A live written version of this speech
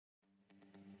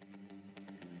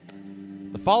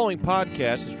following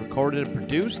podcast is recorded and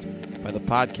produced by the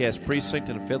Podcast Precinct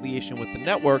in affiliation with the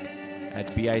network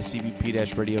at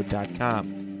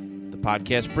bicbp-radio.com. The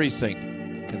Podcast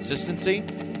Precinct. Consistency,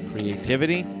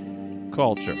 creativity,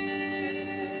 culture.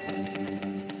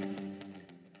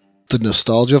 The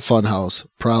Nostalgia Funhouse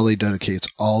proudly dedicates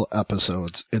all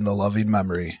episodes in the loving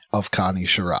memory of Connie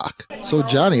Chirac. So,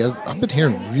 Johnny, I've been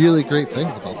hearing really great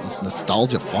things about this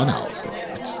Nostalgia Funhouse.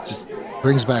 It just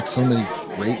brings back so many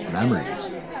great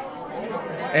memories.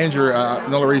 Andrew,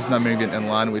 another reason I'm getting in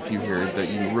line with you here is that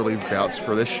you really vouched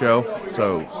for this show.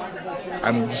 So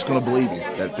I'm just going to believe you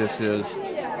that this is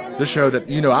the show that,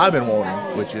 I've been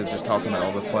wanting, which is just talking about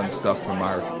all the fun stuff from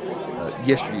our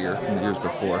yesteryear and the years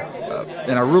before.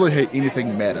 And I really hate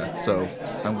anything meta. So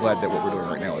I'm glad that what we're doing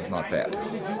right now is not that.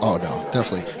 Oh, no,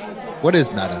 definitely. What is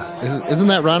meta? Isn't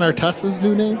that Ron Artesta's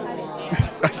new name?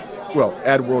 Well,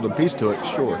 add world and peace to it,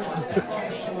 sure.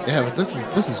 Yeah, but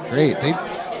this is great. They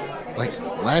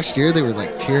last year they were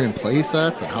tearing play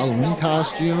sets and Halloween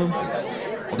costumes.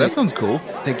 Well, that sounds cool.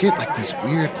 They get these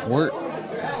weird court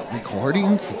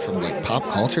recordings from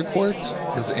pop culture courts.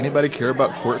 Does anybody care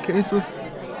about court cases?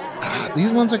 These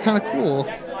ones are kind of cool.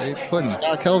 They put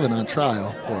Scott Kelvin on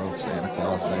trial. Poor old Santa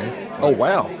Claus there. Oh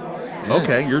wow. Yeah.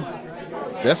 Okay,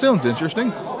 that sounds interesting.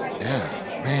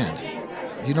 Yeah, man.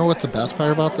 You know what's the best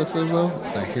part about this is though?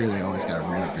 Is I hear they always got a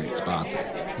really great sponsor.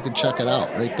 You can check it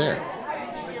out right there.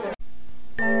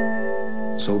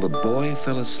 So the boy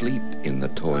fell asleep in the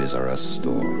Toys R Us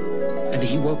store, and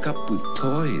he woke up with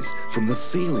toys from the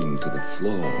ceiling to the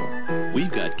floor.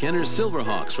 We've got Kenner's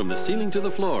Silverhawks from the ceiling to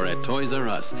the floor at Toys R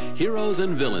Us. Heroes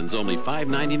and villains, only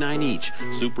 $5.99 each.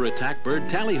 Super Attack Bird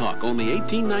Tallyhawk, only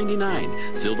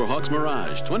 $18.99. Silverhawks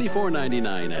Mirage,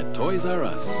 $24.99 at Toys R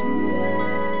Us.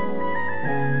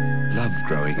 Love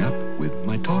growing up with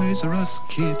my Toys R Us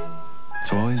kid.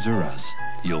 Toys R Us.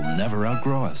 You'll never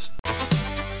outgrow us.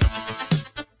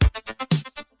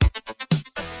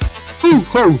 Ho,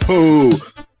 ho, ho!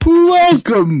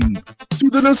 Welcome to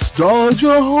the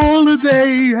Nostalgia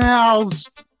Holiday House.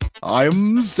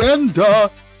 I'm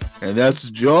Santa, and that's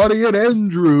Johnny and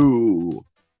Andrew.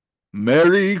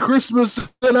 Merry Christmas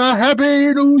and a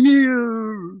Happy New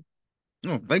Year!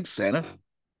 Oh, thanks, Santa.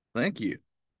 Thank you.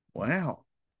 Wow.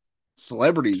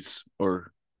 Celebrities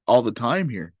are all the time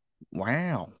here.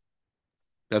 Wow.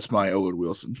 That's my Owen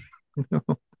Wilson.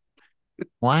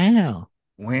 Wow.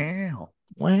 Wow.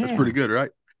 Wow. That's pretty good, right?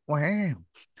 Wow.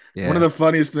 Yeah. One of the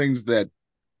funniest things that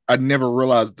I never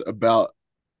realized about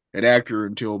an actor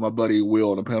until my buddy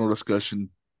Will in a panel discussion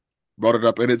brought it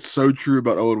up, and it's so true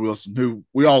about Owen Wilson, who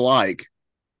we all like.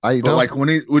 But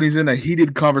when he's in a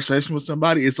heated conversation with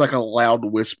somebody, it's like a loud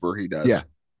whisper he does. Yeah.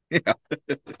 Yeah.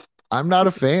 I'm not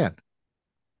a fan.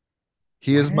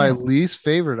 He is my least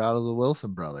favorite out of the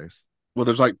Wilson brothers. Well,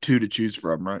 there's two to choose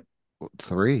from, right?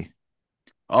 3.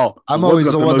 Oh, I'm always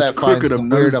the one that finds the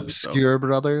weird, obscure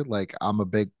brother. I'm a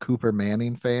big Cooper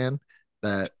Manning fan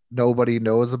that nobody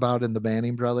knows about in the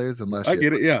Manning brothers. I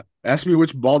get it, yeah. Ask me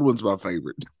which Baldwin's my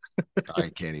favorite. I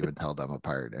can't even tell them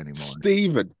apart anymore.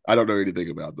 Steven. I don't know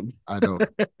anything about them. I don't.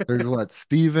 There's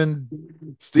Steven,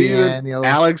 Daniel,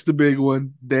 Alex, the big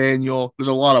one, Daniel. There's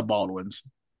a lot of Baldwins.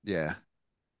 Yeah.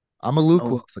 I'm a Luke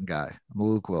Wilson guy.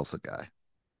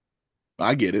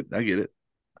 I get it.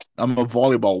 I'm a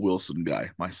volleyball Wilson guy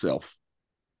myself.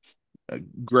 A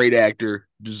great actor,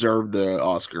 deserved the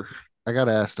Oscar. I got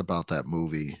asked about that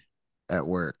movie at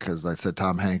work because I said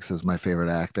Tom Hanks is my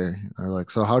favorite actor. They're like,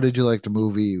 so how did you like the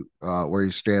movie where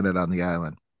he's stranded on the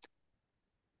island?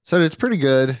 Said it's pretty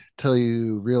good till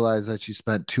you realize that you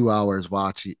spent 2 hours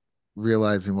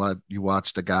realizing what you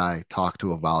watched a guy talk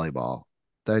to a volleyball.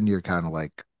 Then you're kind of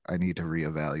like, I need to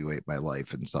reevaluate my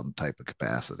life in some type of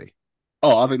capacity.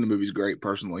 Oh, I think the movie's great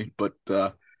personally, but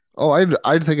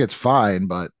I think it's fine,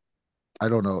 but I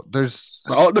don't know.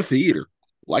 Saw it in the theater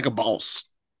like a boss.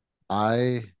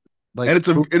 And it's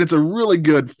a really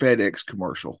good FedEx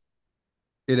commercial.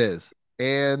 It is.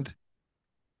 And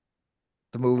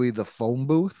the movie The Phone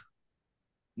Booth.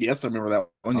 Yes, I remember that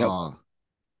one.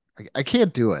 Yep. I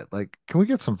can't do it. Can we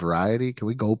get some variety? Can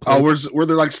we go play? Oh, where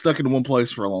they're stuck in one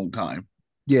place for a long time.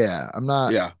 Yeah, I'm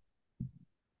not. Yeah.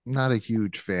 Not a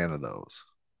huge fan of those.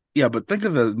 Yeah, but think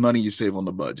of the money you save on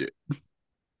the budget.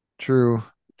 True.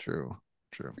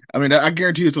 I mean, I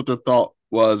guarantee it's what the thought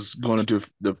was going into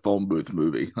the Phone Booth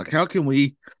movie. How can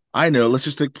we? I know. Let's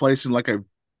just take place in a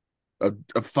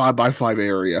 5x5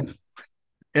 area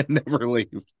and never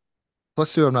leave.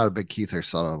 Plus, I'm not a big Keith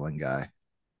Sutherland guy.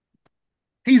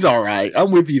 He's all right.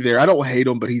 I'm with you there. I don't hate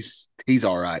him, but he's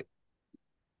all right.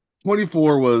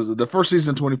 24 was the first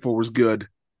season. 24 was good.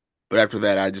 But after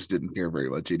that, I just didn't care very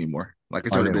much anymore.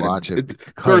 Like I didn't watch it it's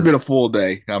because already been a full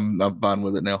day. I'm fine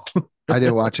with it now. I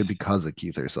didn't watch it because of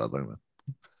Keith Sutherland.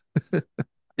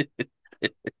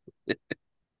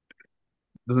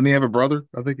 Doesn't he have a brother?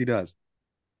 I think he does.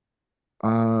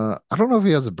 I don't know if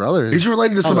he has a brother. He's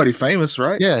related to somebody famous,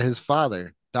 right? Yeah, his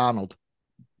father, Donald.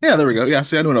 Yeah, there we go. Yeah,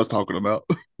 see, I knew what I was talking about.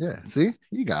 Yeah, see,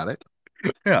 you got it.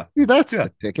 Yeah, See, that's yeah.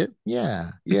 the ticket.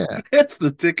 Yeah, yeah. That's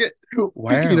the ticket.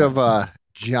 Speaking Wow. of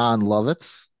John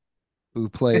Lovitz, who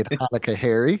played Hanukkah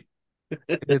Harry,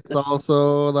 it's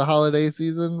also the holiday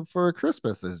season for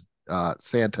Christmas, as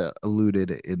Santa alluded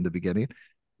in the beginning.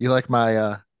 You like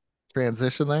my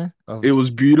transition there? It was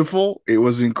beautiful. It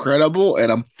was incredible,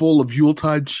 and I'm full of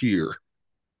Yuletide cheer.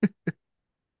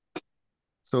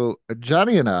 So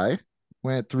Johnny and I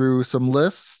went through some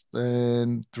lists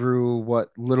and through what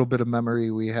little bit of memory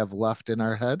we have left in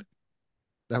our head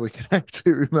that we can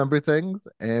actually remember things,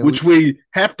 and Which we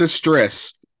have to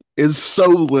stress is so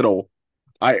little.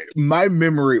 My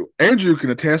memory, Andrew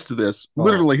can attest to this.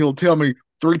 Literally, he'll tell me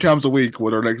 3 times a week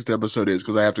what our next episode is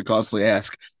because I have to constantly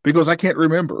ask because I can't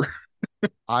remember.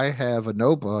 I have a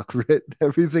notebook, written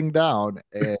everything down,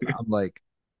 and I'm like,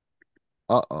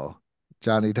 uh-oh,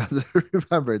 Johnny doesn't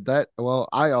remember that. Well,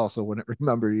 I also wouldn't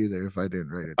remember either if I didn't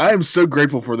write it. I am so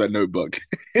grateful for that notebook.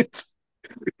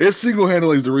 It's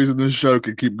single-handedly is the reason this show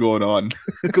can keep going on.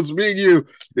 Because me and you,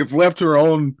 if left to our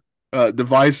own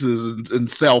devices and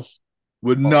self,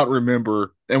 would not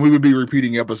remember, and we would be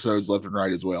repeating episodes left and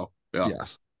right as well. Yeah.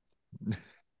 Yes.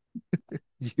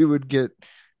 You would get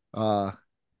uh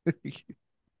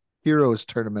heroes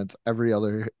tournaments every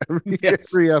episode.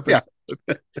 Yeah.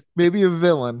 Maybe a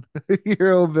villain,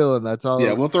 hero villain. That's all.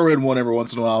 Yeah, we'll throw in one every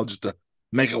once in a while just to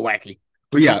make it wacky.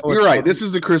 But yeah, you're right. This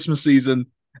is the Christmas season,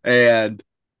 and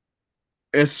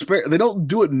they don't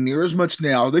do it near as much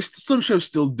now. Some shows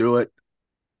still do it,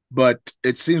 but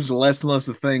it seems less and less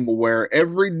a thing where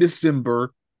every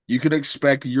December you can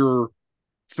expect your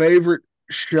favorite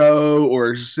show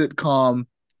or sitcom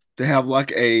to have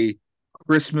like a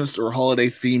Christmas or holiday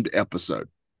themed episode.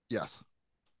 Yes.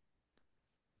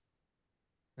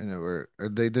 And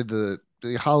they did the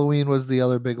Halloween was the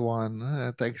other big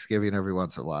one. Thanksgiving every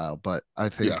once in a while, but I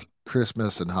think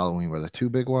Christmas and Halloween were the 2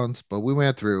 big ones. But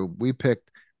we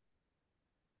picked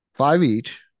 5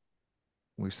 each.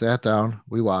 We sat down,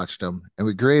 we watched them, and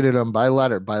we graded them by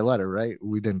letter, right?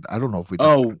 We didn't. I don't know if we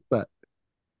did that.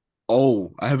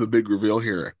 Oh, I have a big reveal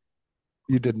here.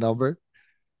 You did number?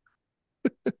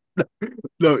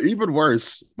 No, even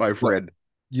worse, my friend. What?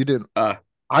 You didn't. I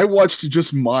watched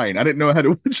just mine. I didn't know how to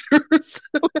watch yours.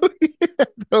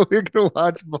 No, we're gonna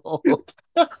watch both.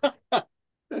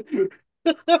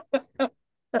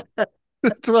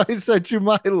 That's why I sent you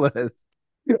my list.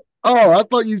 Oh, I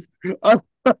thought you.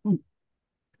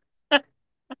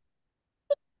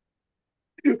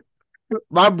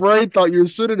 My brain thought you were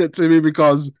sending it to me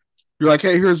because you're like,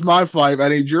 "Hey, here's my 5. I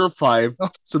need your 5,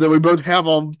 so that we both have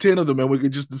all 10 of them and we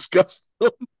can just discuss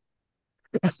them."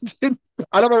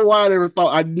 I don't know why I never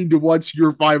thought I need to watch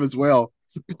your 5 as well.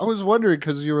 I was wondering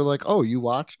because you were like, "Oh, you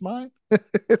watched mine?"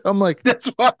 I'm like, "That's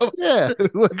why."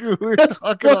 Look, we were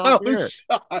talking off here.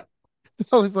 I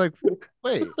was like,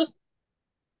 "Wait,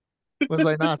 was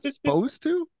I not supposed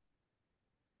to?"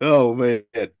 Oh man,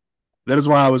 that is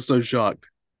why I was so shocked.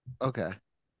 Okay.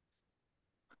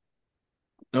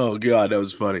 Oh god, that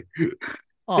was funny.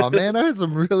 Oh man, I had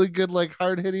some really good, like,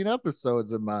 hard-hitting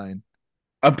episodes in mine.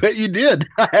 I bet you did.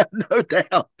 I have no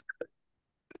doubt.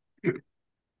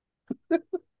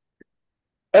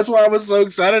 That's why I was so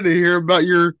excited to hear about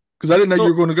because I didn't know you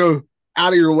were going to go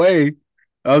out of your way.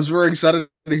 I was very excited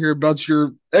to hear about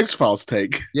your X-Files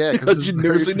take. Yeah, because you'd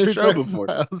never seen the show before.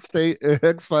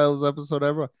 X-Files episode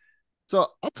ever. So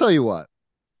I'll tell you what.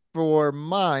 For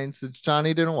mine, since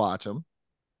Johnny didn't watch them.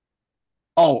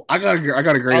 Oh, I got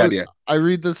a great idea. I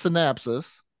read the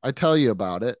synopsis. I tell you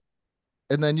about it,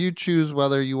 and then you choose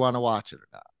whether you want to watch it or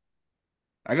not.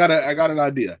 I got an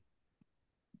idea.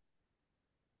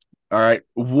 All right.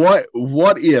 What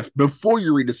if before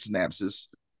you read the synopsis,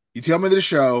 you tell me the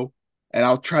show, and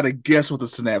I'll try to guess what the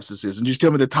synopsis is, and just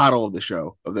tell me the title of the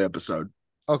show of the episode.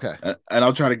 Okay. And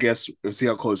I'll try to guess, see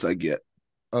how close I get.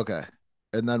 Okay.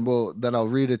 And then I'll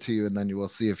read it to you, and then you will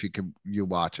see if you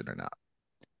watch it or not.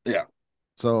 Yeah.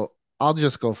 So I'll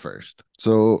just go first.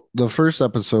 So the first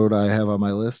episode I have on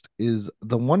my list is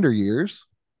The Wonder Years.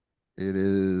 It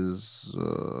is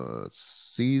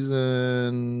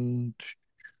season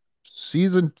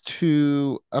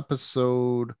 2,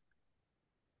 episode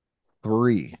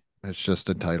 3. It's just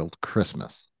entitled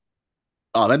Christmas.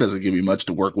 Oh, that doesn't give me much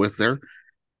to work with there.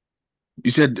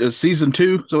 You said season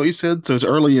 2, so you said, so it's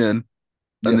early in.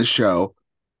 in Yep. the show.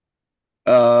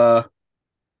 All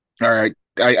right.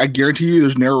 I guarantee you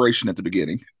there's narration at the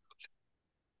beginning.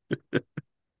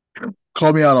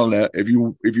 Call me out on that if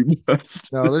you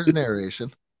must. No, there's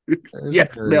narration. There's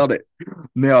Yes, narration. nailed it.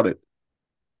 Nailed it.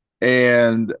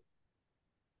 And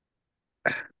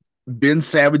Ben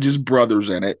Savage's brother's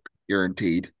in it,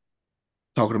 guaranteed.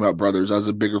 Talking about brothers, I was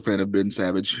a bigger fan of Ben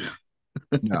Savage.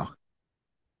 No,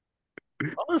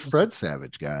 I'm a Fred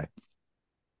Savage guy.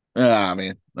 Ah,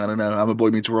 man, I don't know. I'm a Boy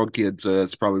Meets World kid, so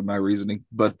that's probably my reasoning.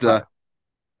 But Huh.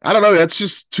 I don't know. That's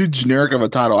just too generic of a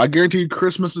title. I guarantee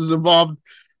Christmas is involved,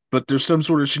 but there's some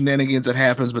sort of shenanigans that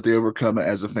happens, but they overcome it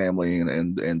as a family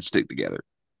and stick together.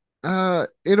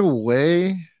 In a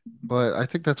way, but I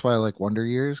think that's why I like Wonder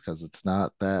Years because it's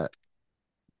not that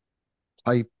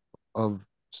type of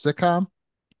sitcom.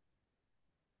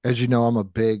 As you know, I'm a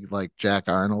big like Jack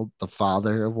Arnold, the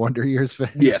father of Wonder Years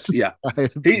fan. Yes, yeah. I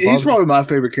He's love. probably my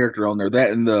favorite character on there.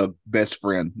 That and the best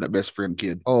friend, that best friend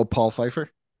kid. Oh, Paul Pfeiffer.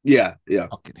 Yeah, yeah.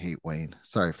 Fucking hate Wayne.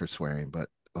 Sorry for swearing, but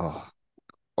oh,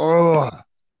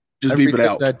 Just beep it everything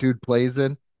out. that dude plays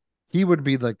in, he would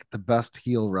be like the best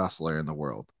heel wrestler in the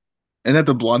world. And that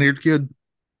the blonde haired kid.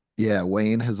 Yeah,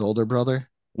 Wayne, his older brother.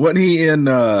 Wasn't he in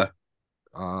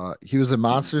He was in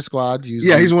Monster Squad yeah,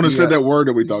 using he's the one who said the that word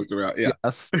that we talked about. Yeah.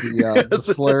 yes, the Yes.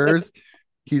 slurs.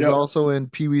 He's Yep. also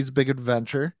in Pee Wee's Big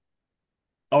Adventure.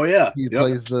 Oh yeah. He Yep.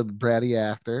 plays the bratty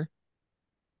actor.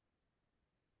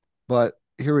 But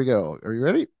here we go. Are you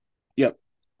ready? Yep.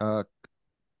 Uh,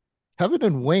 Kevin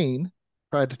and Wayne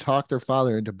tried to talk their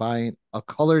father into buying a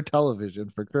color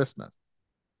television for Christmas,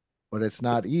 but it's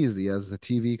not easy as the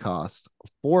TV costs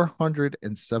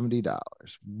 $470.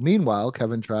 Meanwhile,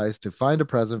 Kevin tries to find a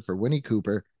present for Winnie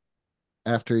Cooper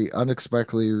after he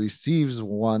unexpectedly receives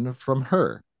one from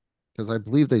her, because I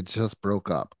believe they just broke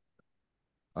up.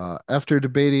 After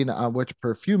debating on which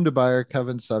perfume to buy her,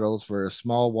 Kevin settles for a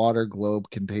small water globe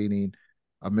containing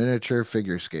a miniature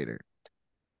figure skater.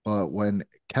 But when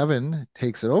Kevin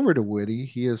takes it over to Winnie,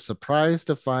 he is surprised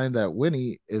to find that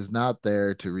Winnie is not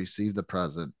there to receive the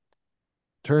present.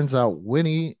 Turns out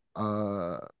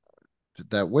I'm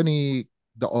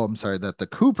sorry, that the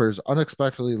Coopers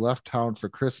unexpectedly left town for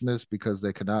Christmas because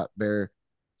they could not bear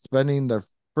spending their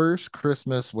first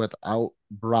Christmas without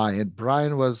Brian.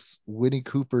 Brian was Winnie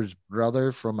Cooper's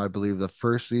brother from, I believe, the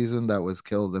first season that was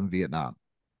killed in Vietnam.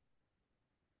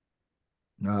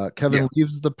 Kevin Yeah.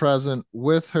 leaves the present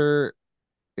with her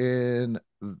in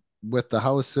with the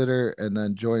house sitter and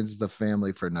then joins the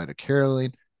family for a night of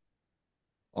caroling.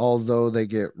 Although they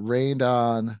get rained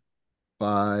on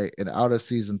by an out of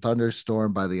season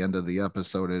thunderstorm by the end of the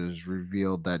episode, it is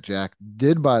revealed that Jack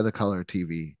did buy the color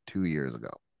TV 2 years ago.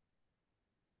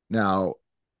 Now,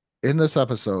 in this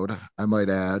episode, I might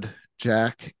add,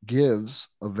 Jack gives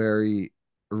a very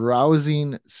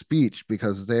rousing speech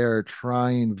because they are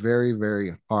trying very,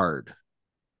 very hard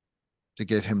to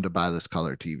get him to buy this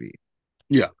color TV.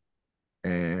 Yeah.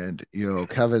 And,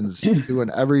 Kevin's doing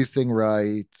everything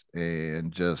right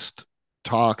and just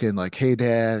talking like, hey,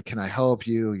 Dad, can I help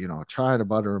you? Trying to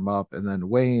butter him up. And then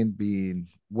Wayne, being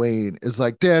Wayne, is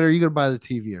like, Dad, are you going to buy the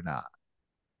TV or not?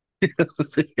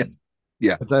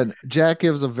 Yeah. But then Jack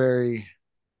gives a very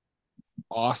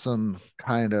awesome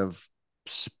kind of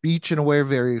speech in a way,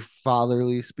 very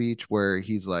fatherly speech where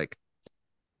he's like,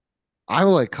 I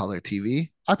like color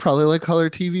TV. I probably like color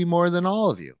TV more than all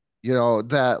of you.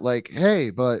 That like,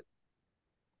 hey, but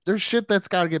there's shit that's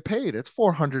got to get paid. It's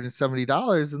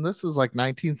 $470 and this is like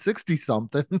 1960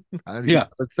 something. I Yeah.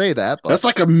 would say that, but That's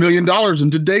like $1 million in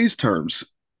today's terms.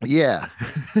 yeah.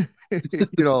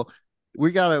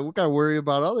 We gotta worry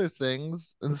about other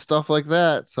things and stuff like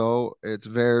that. So it's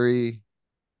very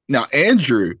Now,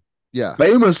 Andrew, yeah.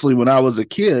 famously, when I was a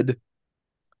kid,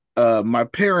 my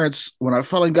parents, when I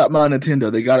finally got my Nintendo,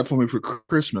 they got it for me for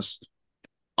Christmas.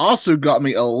 Also got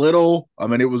me a little, I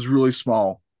mean, it was really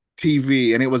small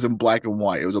TV, and it was in black and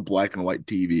white. It was a black and white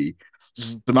TV.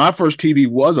 Mm-hmm. So my first TV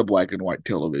was a black and white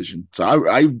television. So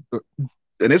I and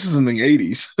this is in the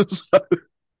 80s. So,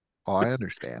 Oh, I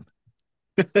understand.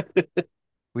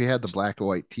 We had the black and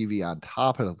white TV on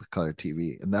top of the color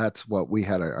TV, and that's what we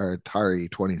had our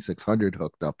Atari 2600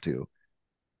 hooked up to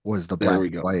was the there black we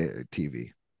and go. white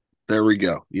TV. There we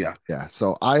go. Yeah. Yeah,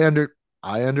 so I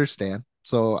understand.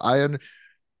 So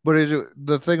but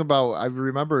the thing about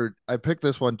I picked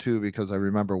this one too because I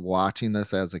remember watching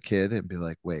this as a kid and be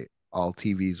like, wait, all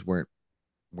TVs weren't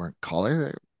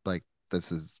color? Like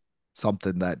this is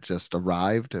something that just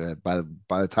arrived by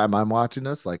the time I'm watching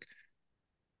this, like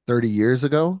 30 years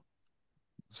ago.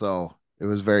 So it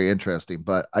was very interesting.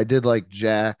 But I did like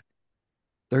Jack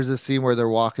there's a scene where they're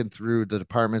walking through the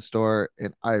department store,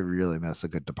 and I really miss a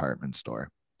good department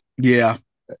store. Yeah.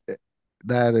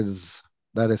 That is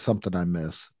something I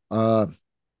miss. And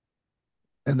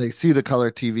they see the color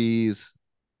TVs,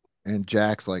 and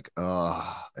Jack's like,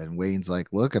 "Ugh," and Wayne's like,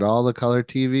 "Look at all the color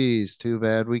TVs. Too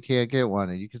bad we can't get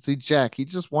one." And you can see Jack, he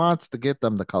just wants to get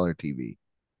them the color TV.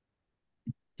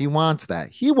 He wants that.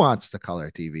 He wants the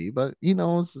color TV, but he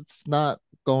knows it's not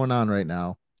going on right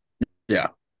now. Yeah.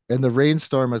 And the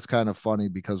rainstorm is kind of funny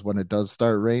because when it does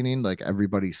start raining, like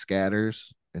everybody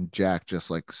scatters and Jack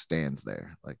just like stands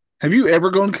there. Like, Have you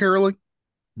ever gone caroling?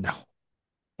 no,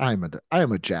 I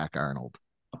am a Jack Arnold.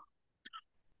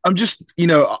 I'm just,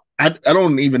 I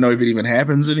don't even know if it even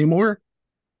happens anymore.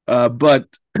 But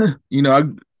I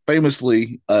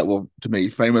famously, to me,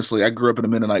 famously, I grew up in a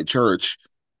Mennonite church,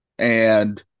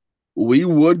 and we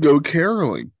would go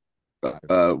caroling.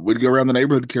 We'd go around the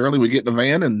neighborhood caroling. We'd get in a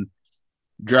van and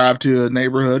drive to a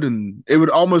neighborhood, and it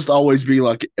would almost always be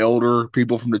like elder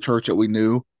people from the church that we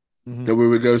knew that we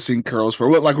would go sing carols for. It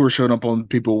wasn't like we were showing up on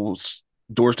people's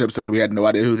doorsteps that we had no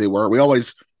idea who they were. We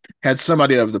always had some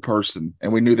idea of the person,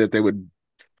 and we knew that they would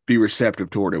be receptive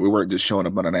toward it. We weren't just showing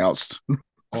up unannounced,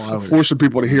 forcing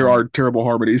people to hear our terrible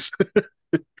harmonies.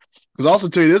 Because I'll also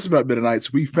tell you this about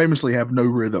Mennonites, we famously have no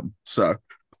rhythm. So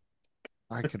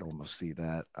I can almost see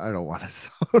that. I don't want to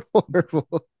sound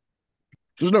horrible.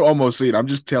 there's no almost see it. I'm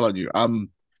just telling you. I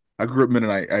grew up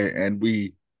Mennonite, and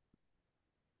the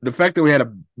fact that we had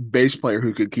a bass player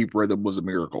who could keep rhythm was a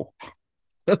miracle.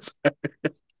 That's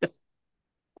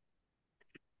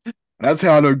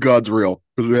how I know God's real,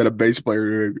 because we had a bass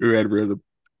player who had rhythm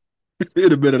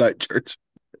in a Mennonite church.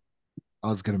 I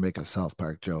was gonna make a South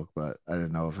Park joke, but I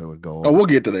didn't know if it would go Oh, over. we'll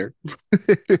get to there.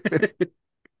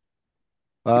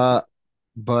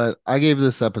 But I gave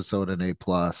this episode an A+.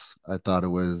 I thought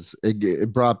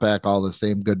it brought back all the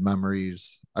same good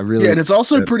memories. I really Yeah, and it's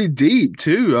also pretty deep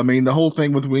too. I mean, the whole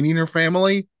thing with Winnie and her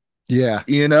family, yeah.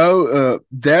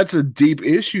 That's a deep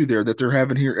issue there that they're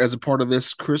having here as a part of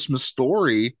this Christmas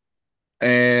story.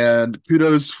 And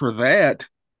kudos for that.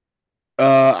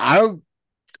 I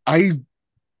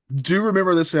do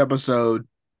remember this episode.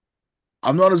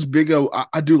 I'm not as big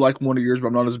I do like Wonder Years, but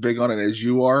I'm not as big on it as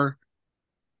you are.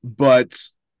 But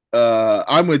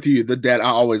I'm with you. The dad, I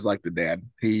always liked the dad.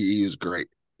 He was great.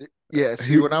 Yeah,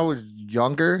 see, when I was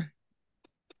younger,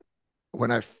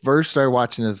 when I first started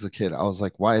watching as a kid, I was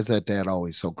like, why is that dad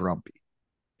always so grumpy?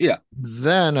 Yeah.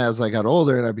 Then as I got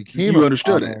older and I became You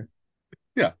understood it.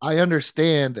 Yeah. I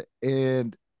understand,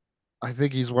 and I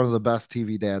think he's one of the best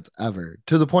TV dads ever.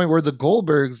 To the point where the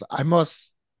Goldbergs, I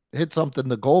must hit something.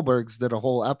 The Goldbergs did a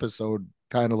whole episode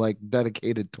kind of like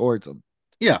dedicated towards him.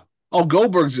 Yeah. Oh,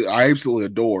 Goldberg's I absolutely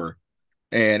adore,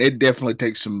 and it definitely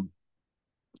takes some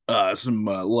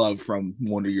love from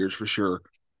Wonder Years for sure.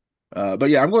 But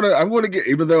yeah, I'm gonna get,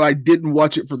 even though I didn't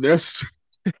watch it for this,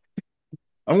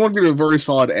 I'm gonna give it a very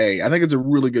solid A. I think it's a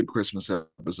really good Christmas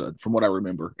episode from what I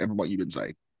remember and from what you've been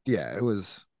saying. Yeah, it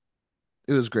was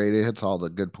great. It hits all the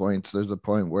good points. There's a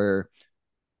point where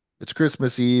it's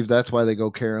Christmas Eve. That's why they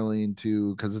go caroling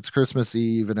too, because it's Christmas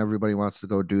Eve and everybody wants to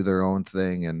go do their own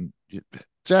thing. And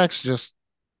Jack's just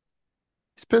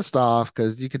he's pissed off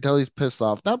because you can tell he's pissed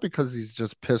off, not because he's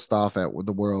just pissed off at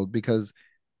the world, because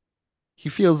he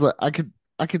feels like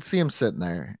I could see him sitting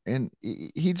there and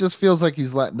he just feels like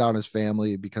he's letting down his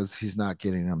family because he's not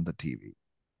getting them the TV.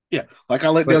 Yeah, like I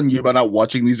let down you by not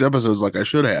watching these episodes like I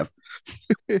should have.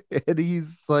 And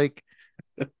he's like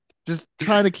just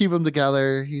trying to keep them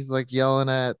together. He's like yelling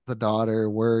at the daughter,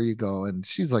 "Where are you going?"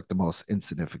 She's like the most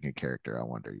insignificant character on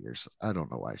Wonder Years. I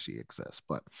don't know why she exists,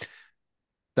 but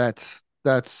that's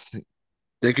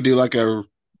They could do like a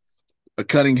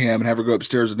Cunningham and have her go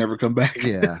upstairs and never come back.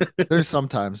 yeah. There's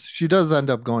sometimes she does end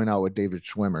up going out with David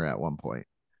Schwimmer at one point.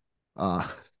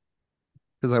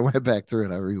 Because I went back through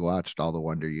and I rewatched all the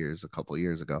Wonder Years a couple of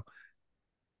years ago.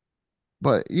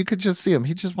 But you could just see him.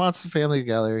 He just wants the family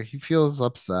together. He feels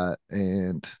upset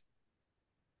and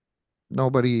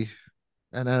nobody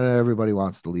and then everybody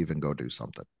wants to leave and go do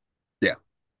something. Yeah.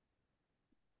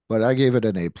 But I gave it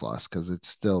an A+ because it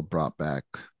still brought back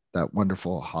that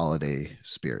wonderful holiday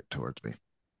spirit towards me.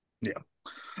 Yeah.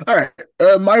 All right.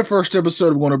 My first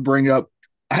episode I want to bring up,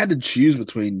 I had to choose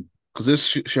between, because this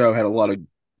show had a lot of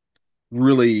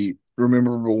really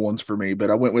memorable ones for me, but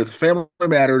I went with Family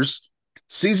Matters,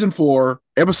 season 4,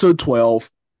 episode 12.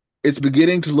 It's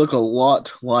beginning to look a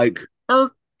lot like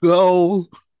Urkel.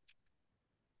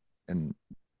 And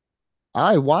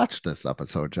I watched this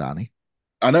episode, Johnny.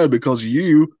 I know, because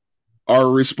you are a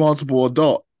responsible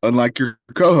adult, unlike your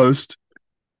co-host,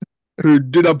 who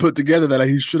did not put together that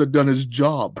he should have done his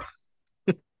job.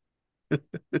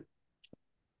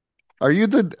 Are you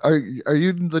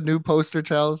the new poster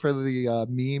child for the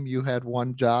meme? You had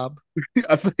one job.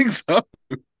 I think so.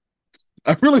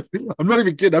 I'm not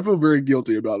even kidding. I feel very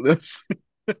guilty about this.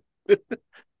 And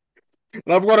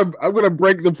I'm gonna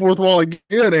break the fourth wall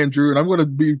again, Andrew, and I'm gonna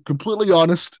be completely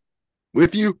honest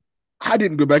with you. I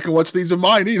didn't go back and watch these of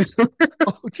mine either.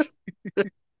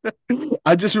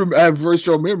 I have very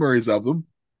strong memories of them.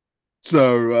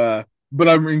 So, but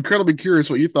I'm incredibly curious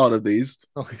what you thought of these.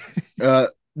 Okay.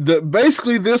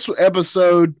 Basically this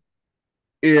episode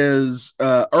is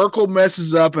Urkel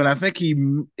messes up, and I think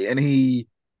he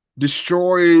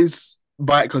destroys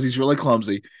by because he's really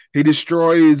clumsy. He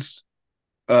destroys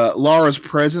Laura's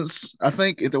presents. I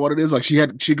think is that what it is. Like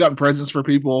she'd gotten presents for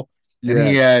people, and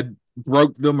he had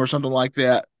broke them or something like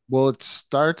that. Well, it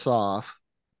starts off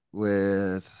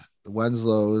with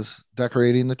Wenslow's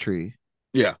decorating the tree.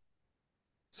 Yeah.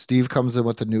 Steve comes in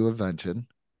with a new invention,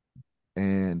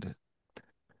 and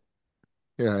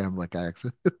here I am, like I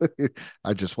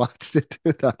just watched it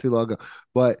not too long ago.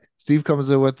 But Steve comes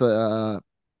in with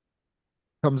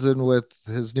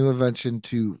his new invention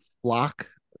to flock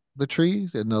the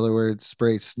trees. In other words,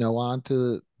 spray snow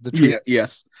onto the tree. Yeah,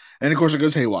 yes. And of course it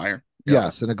goes haywire.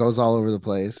 Yes, and it goes all over the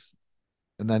place.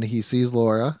 And then he sees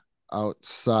Laura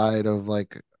outside of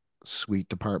like sweet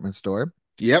department store.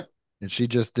 Yep. And she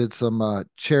just did some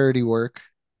charity work,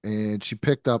 and she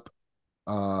picked up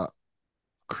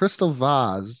crystal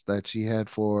vase that she had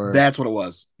for That's what it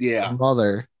was. Yeah. her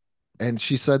mother. And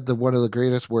she said one of the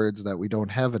greatest words that we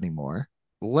don't have anymore,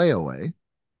 layaway.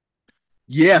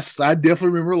 Yes, I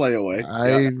definitely remember layaway.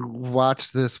 I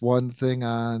watched this one thing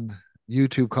on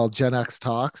YouTube called Gen X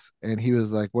Talks, and he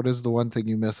was like, "What is the one thing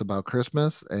you miss about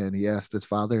Christmas?" And he asked his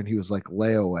father, and he was like,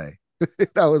 "Layaway."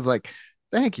 I was like,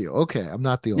 "Thank you. Okay, I'm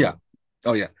not the only." Yeah.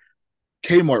 Oh yeah.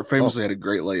 Kmart famously had a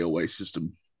great layaway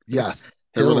system. Yes,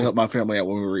 that really helped my family out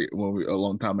when we a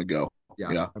long time ago.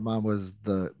 Yes, yeah, my mom was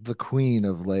the queen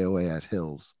of layaway at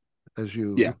Hills, as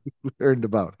you learned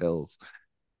about Hills.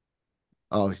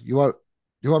 Oh, you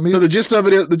want me? So the gist of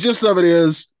it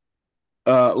is,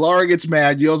 Laura gets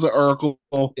mad, yells at Urkel,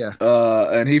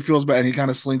 and he feels bad, and he kind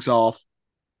of slinks off,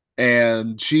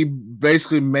 and she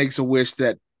basically makes a wish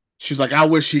that she's like, I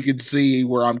wish he could see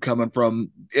where I'm coming from,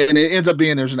 and it ends up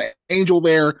being there's an angel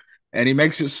there, and he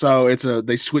makes it so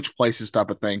they switch places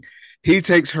type of thing.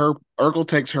 Urkel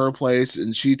takes her place,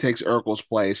 and she takes Urkel's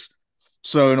place.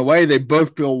 So in a way, they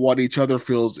both feel what each other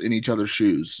feels in each other's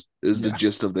shoes is the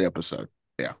gist of the episode.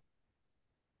 Yeah.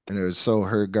 And it was so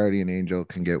her guardian angel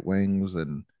can get wings,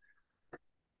 and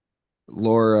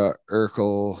Laura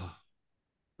Urkel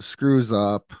screws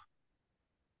up.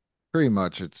 Pretty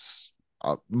much, it's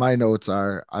my notes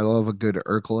are I love a good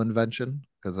Urkel invention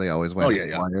because they always went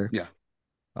wire.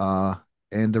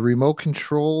 And the remote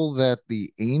control that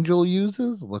the angel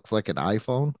uses looks like an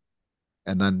iPhone,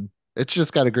 and then it's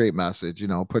just got a great message.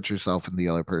 Put yourself in the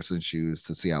other person's shoes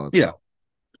to see how it's going.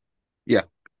 Yeah.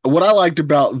 What I liked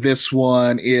about this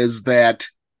one is that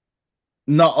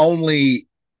not only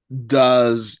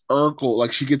does Urkel,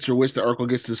 like she gets her wish that Urkel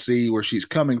gets to see where she's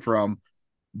coming from,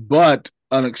 but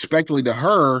unexpectedly to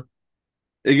her,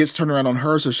 it gets turned around on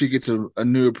her, so she gets a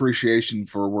new appreciation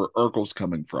for where Urkel's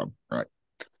coming from. Right.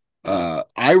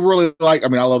 I really I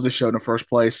love the show in the first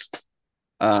place.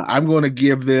 I'm going to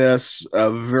give this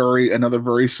another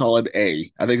very solid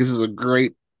A. I think this is a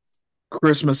great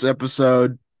Christmas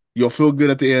episode. You'll feel good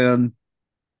at the end,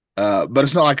 but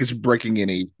it's not like it's breaking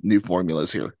any new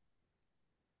formulas here.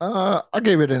 I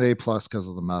gave it an A+ because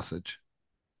of the message.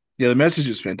 Yeah, the message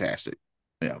is fantastic.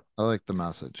 Yeah, I like the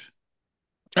message.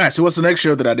 All right, so what's the next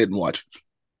show that I didn't watch?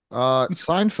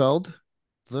 Seinfeld.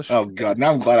 Oh God,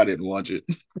 now I'm glad I didn't watch it.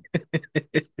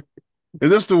 Is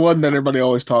this the one that everybody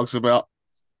always talks about?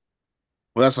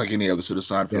 Well, that's like any episode of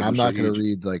Seinfeld. Yeah, I'm not going to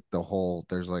read like the whole.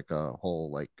 There's like a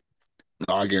whole like.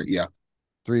 Oh, I guarantee,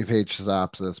 3-page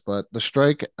synopsis, but the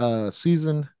strike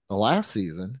season, the last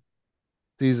season,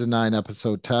 season 9,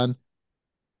 episode 10.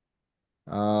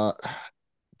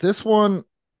 This one,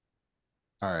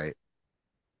 all right.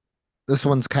 This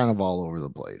one's kind of all over the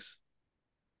place.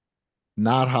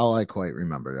 Not how I quite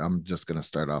remember it. I'm just gonna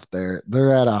start off there.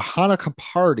 They're at a Hanukkah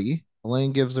party.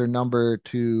 Elaine gives her number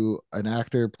to an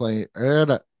actor playing at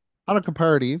a Hanukkah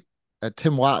party at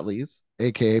Tim Watley's,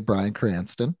 aka Bryan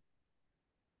Cranston.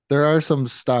 There are some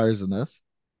stars in this.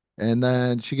 And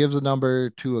then she gives a number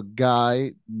to a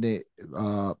guy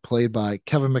played by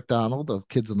Kevin McDonald of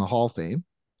Kids in the Hall fame.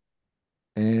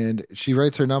 And she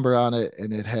writes her number on it,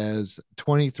 and it has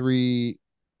 23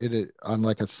 on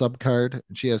like a sub card.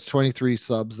 And she has 23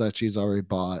 subs that she's already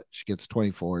bought. She gets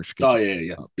 24.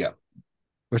 Yeah.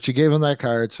 But she gave him that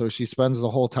card, so she spends the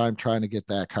whole time trying to get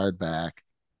that card back.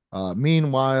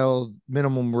 Meanwhile,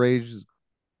 minimum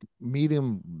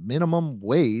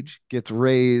wage gets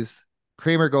raised.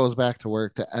 Kramer goes back to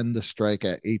work to end the strike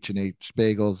at H&H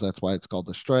Bagels. That's why it's called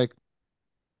the strike.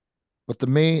 But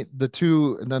the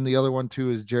two, and then the other one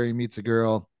too is Jerry meets a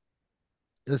girl.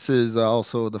 This is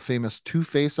also the famous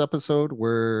Two-Face episode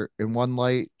where in one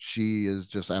light she is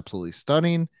just absolutely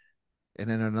stunning, and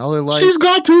in another light, She's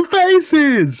got two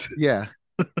faces. yeah.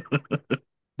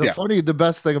 Yeah. The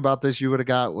best thing about this you would have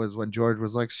got was when George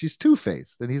was like, "She's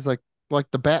Two-Faced," and he's like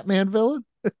the Batman villain.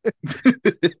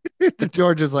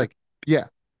 George is like, "Yeah,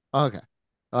 okay."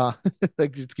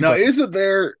 Like, just keep Now, up. isn't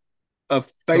there a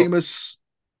famous,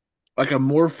 like a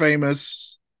more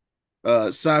famous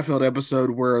Seinfeld episode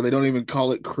where they don't even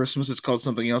call it Christmas? It's called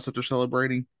something else that they're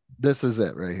celebrating. This is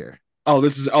it right here. Okay.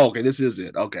 This is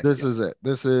it. Okay. This is it.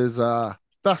 This is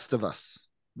Festivus.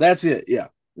 That's it. Yeah.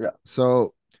 Yeah.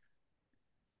 So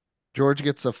George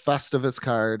gets a Festivus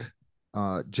card.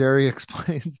 Jerry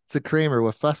explains to Kramer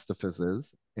what Festivus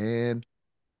is, and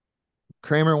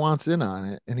Kramer wants in on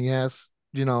it, and he asks,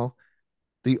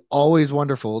 the always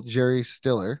wonderful Jerry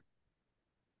Stiller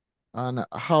on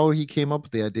how he came up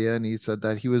with the idea, and he said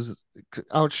that he was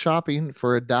out shopping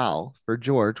for a doll for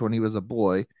George when he was a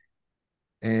boy,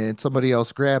 and somebody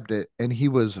else grabbed it, and he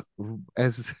was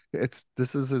as it's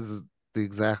this is the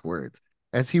exact words,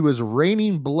 as he was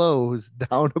raining blows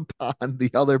down upon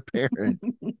the other parent.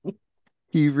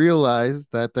 He realized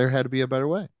that there had to be a better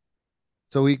way.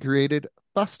 So he created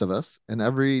Festivus, and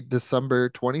every December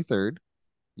 23rd,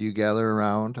 you gather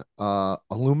around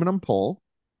aluminum pole.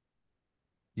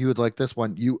 You would like this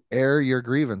one. You air your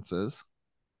grievances.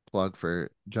 Plug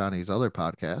for Johnny's other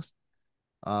podcast.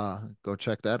 Go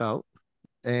check that out.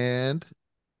 And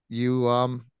you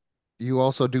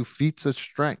also do feats of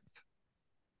strength.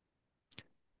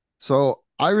 So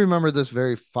I remember this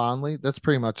very fondly. That's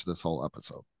pretty much this whole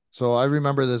episode. So I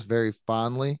remember this very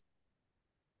fondly.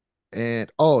 And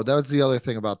that was the other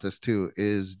thing about this too,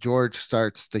 is George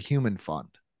starts the human fund.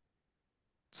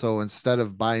 So instead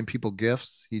of buying people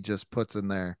gifts, he just puts in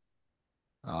there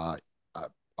 $100.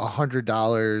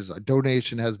 A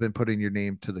donation has been put in your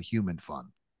name to the human fund,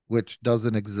 which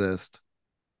doesn't exist.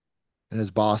 And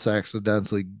his boss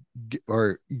accidentally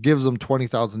gives him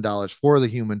 $20,000 for the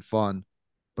human fund,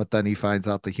 but then he finds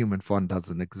out the human fund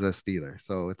doesn't exist either.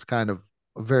 So it's kind of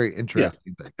a very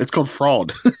interesting thing. It's called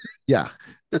fraud. Yeah.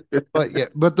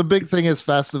 But the big thing is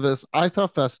Festivus. I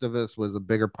thought Festivus was a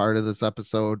bigger part of this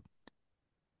episode.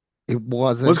 It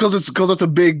wasn't. Well, it's because it's a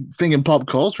big thing in pop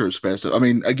culture. Is Festivus. I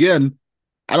mean, again,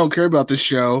 I don't care about this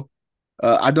show.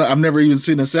 I've never even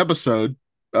seen this episode,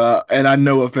 and I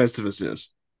know what Festivus is.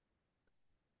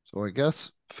 So I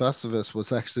guess Festivus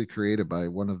was actually created by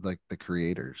one of the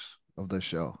creators of the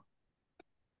show.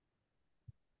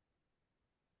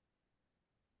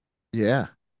 Yeah,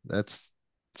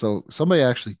 so somebody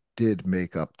actually did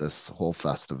make up this whole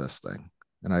Festivus thing,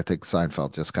 and I think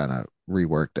Seinfeld just kind of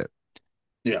reworked it.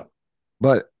 Yeah.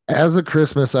 But as a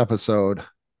Christmas episode,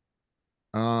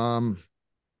 didn't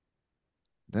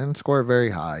score very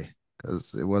high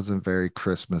because it wasn't very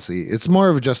Christmassy. It's more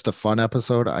of just a fun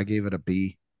episode. I gave it a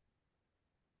B.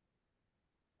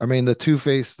 I mean, the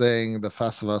Two-Face thing, the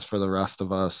Festivus for the rest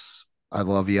of us. I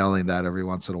love yelling that every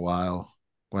once in a while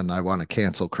when I want to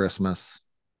cancel Christmas.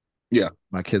 Yeah.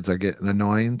 My kids are getting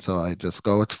annoying, so I just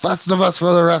go, it's Festivus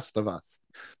for the rest of us.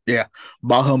 Yeah.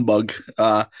 Bah humbug.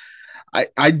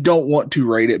 I don't want to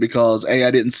rate it because I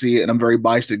didn't see it and I'm very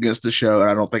biased against the show and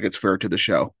I don't think it's fair to the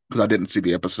show because I didn't see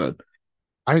the episode.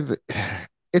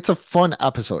 It's a fun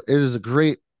episode. It is a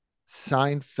great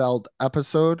Seinfeld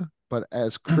episode, but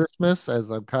as Christmas, as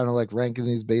I'm kind of like ranking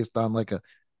these based on like a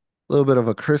little bit of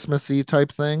a Christmassy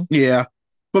type thing. Yeah.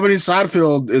 But I mean,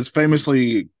 Seinfeld is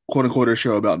famously quote unquote a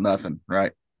show about nothing,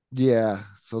 right? Yeah.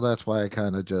 So that's why I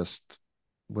kind of just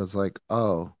was like,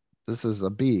 oh, this is a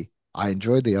B. I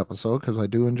enjoyed the episode because I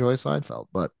do enjoy Seinfeld,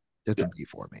 but it's a B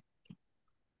for me.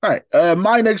 All right.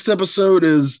 My next episode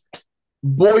is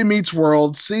Boy Meets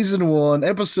World, Season 1,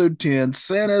 Episode 10,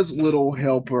 Santa's Little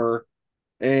Helper.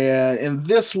 And in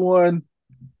this one,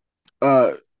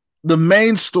 the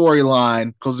main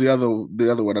storyline, because the other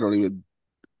one, I don't even,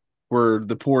 where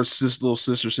the poor little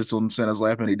sister sits on Santa's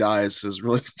lap and he dies, is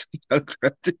really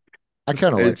tragic. I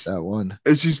kind of like that one.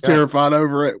 And she's terrified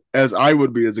over it, as I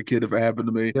would be as a kid if it happened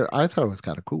to me. Yeah, I thought it was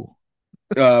kind of cool.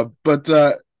 But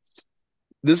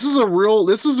this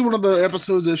is one of the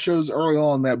episodes that shows early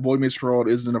on that Boy Meets World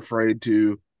isn't afraid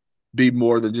to be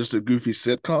more than just a goofy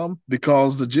sitcom,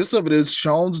 because the gist of it is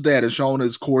Sean's dad, and Sean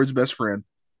is Corey's best friend,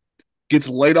 gets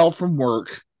laid off from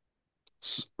work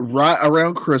right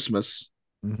around Christmas,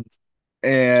 Mhm.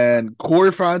 and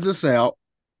Corey finds this out,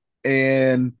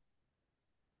 and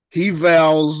he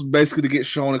vows basically to get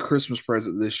Sean a Christmas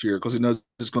present this year because he knows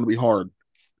it's going to be hard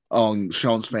on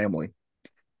Sean's family.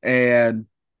 And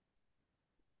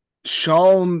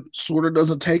Sean sort of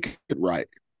doesn't take it right.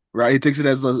 Right? He takes it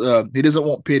as he doesn't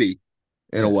want pity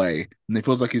in a Yeah. way, and he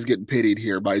feels like he's getting pitied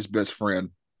here by his best friend.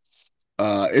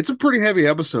 It's a pretty heavy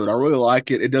episode. I really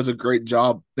like it. It does a great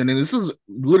job, and then this is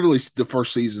literally the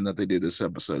first season that they did this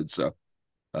episode. So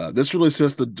this really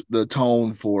sets the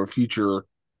tone for future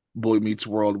Boy Meets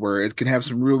World, where it can have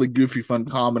some really goofy, fun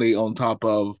comedy on top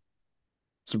of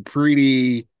some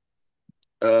pretty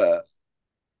uh,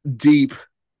 deep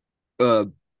uh,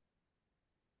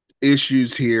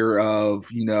 issues here. Of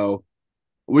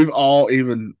we've all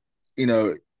even you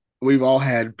know we've all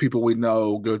had people we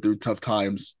know go through tough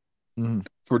times Mhm.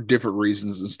 for different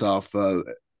reasons and stuff. And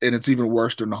it's even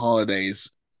worse during the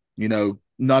holidays.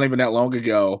 Not even that long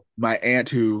ago, my aunt,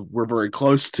 who we're very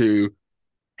close to,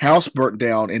 house burnt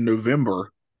down in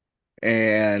November,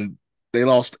 and they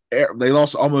lost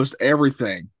almost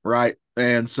everything, right?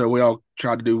 And so we all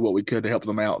tried to do what we could to help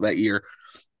them out that year.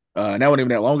 And that wasn't even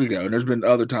that long ago. And there's been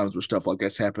other times where stuff like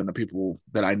this happened to people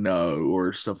that I know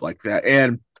or stuff like that.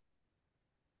 And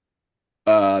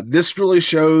this really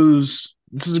shows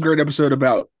this is a great episode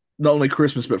about not only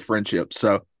Christmas but friendship.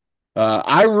 So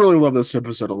I really love this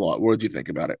episode a lot. What did you think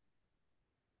about it?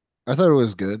 I thought it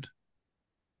was good.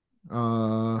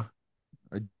 Uh,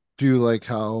 I do like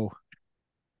how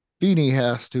Beanie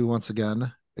has to once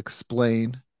again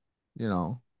explain, you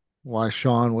know, why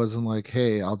Sean wasn't like,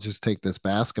 "Hey, I'll just take this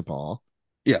basketball."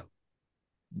 Yeah,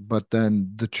 But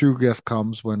then the true gift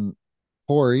comes when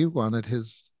Corey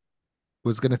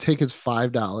was going to take his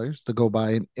 $5 to go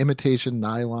buy an imitation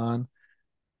nylon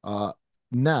uh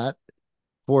net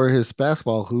for his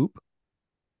basketball hoop,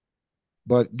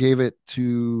 but gave it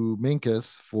to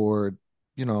Minkus for,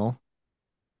 you know,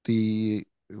 the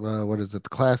what is it, the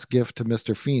class gift to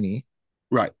Mr. Feeney.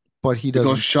 right. But he Because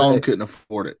doesn't Sean say, couldn't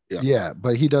afford it. Yeah, yeah,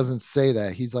 but he doesn't say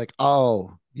that. He's like,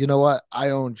 "Oh, you know what? I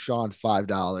own Sean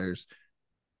 $5.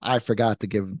 I forgot to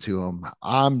give him to him.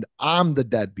 I'm the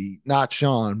deadbeat, not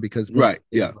Sean, because Mink right.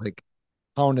 is Yeah, like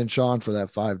hounding Sean for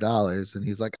that $5, and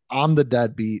he's like, I'm the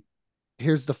deadbeat.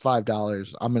 Here's the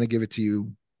 $5. I'm gonna give it to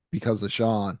you because of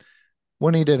Sean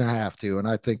when he didn't have to. And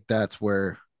I think that's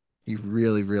where he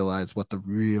really realized what the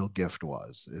real gift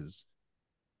was, is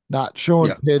not showing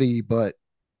yeah. pity, but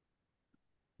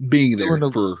Being doing there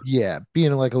a, for yeah,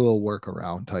 being like a little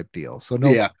workaround type deal. So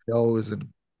nobody yeah, knows, and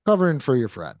covering for your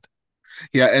friend.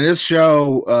 yeah. And this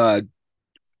show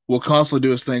will constantly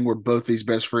do this thing where both these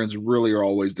best friends really are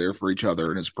always there for each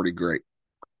other, and it's pretty great.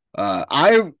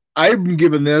 I'm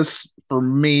giving this, for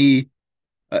me,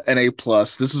 an A+.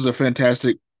 This is a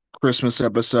fantastic Christmas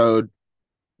episode,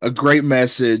 a great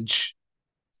message,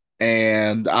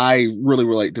 and I really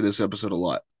relate to this episode a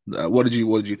lot. What did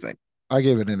you think? I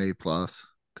gave it an A+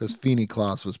 because Feeny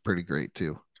Claus was pretty great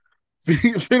too.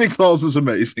 Finny Claus is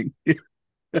amazing.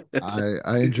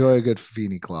 I enjoy a good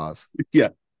Feeny Claus. Yeah.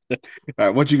 All right,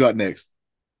 what you got next?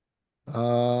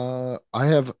 I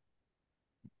have,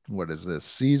 what is this?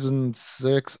 Season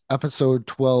 6, episode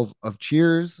 12 of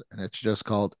Cheers, and it's just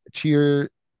called Cheer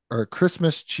or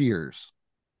Christmas Cheers.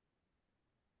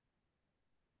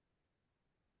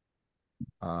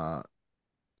 Uh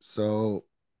so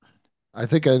I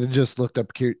think I just looked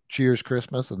up Cheers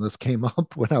Christmas, and this came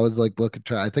up when I was like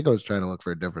I think I was trying to look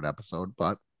for a different episode,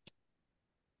 but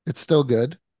it's still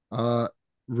good. Uh,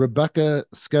 Rebecca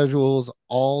schedules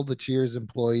all the Cheers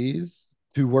employees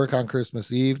to work on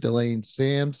Christmas Eve, delaying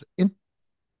Sam's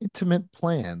intimate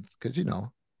plans because,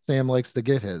 Sam likes to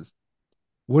get his.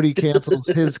 Woody cancels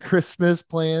his Christmas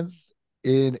plans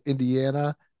in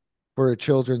Indiana for a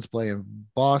children's play in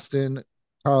Boston.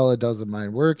 Carla doesn't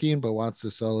mind working but wants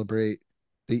to celebrate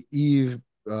the eve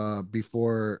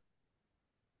before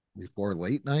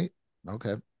late night.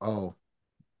 Okay. Oh,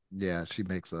 yeah, she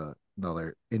makes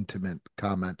another intimate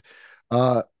comment.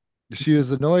 Uh, she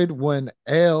is annoyed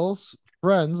whenAle's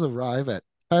friends arrive at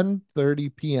 10:30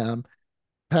 p.m.,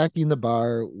 packing the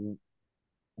bar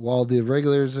while the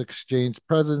regulars exchange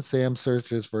presents. Sam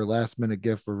searches for a last-minute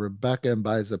gift for Rebecca and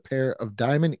buys a pair of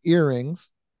diamond earrings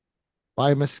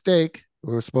by mistake.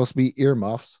 They were supposed to be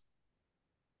earmuffs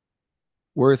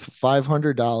worth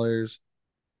 $500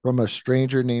 from a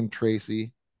stranger named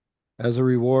Tracy. As a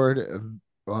reward,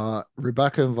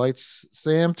 Rebecca invites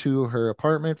Sam to her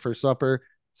apartment for supper.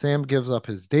 Sam gives up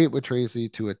his date with Tracy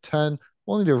to attend,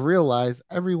 only to realize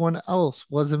everyone else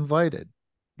was invited.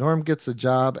 Norm gets a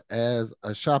job as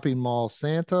a shopping mall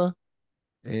Santa.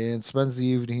 and spends the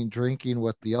evening drinking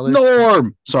with the other.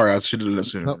 Norm. Sorry, I should have done it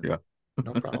sooner. Nope, Yeah.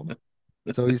 no problem.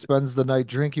 So he spends the night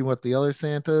drinking with the other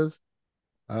Santas.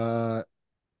 Uh,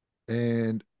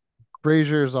 and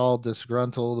Frasier's all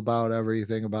disgruntled about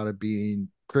everything, about it being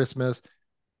Christmas.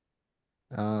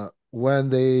 When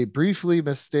they briefly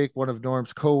mistake one of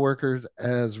Norm's co-workers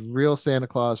as real Santa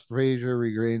Claus, Frasier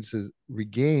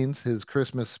regains his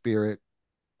Christmas spirit.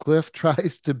 Cliff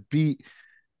tries to beat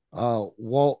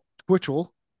Walt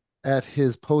Twitchell at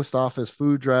his post office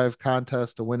food drive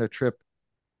contest to win a trip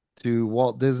to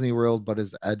Walt Disney World, but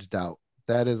is edged out.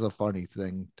 That is a funny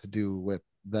thing to do with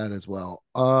that as well.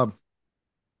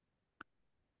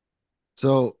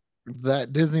 So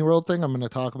that Disney World thing, I'm going to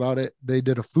talk about it. They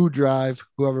did a food drive.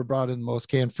 Whoever brought in the most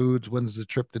canned foods wins the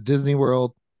trip to Disney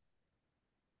World.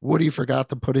 Woody forgot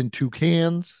to put in 2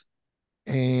 cans,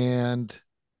 and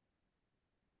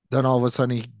then all of a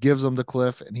sudden he gives them to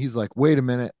Cliff, and he's like, "Wait a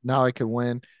minute, now I can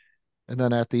win." And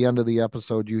then at the end of the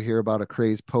episode, you hear about a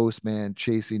crazed postman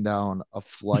chasing down a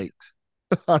flight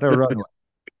on a runway.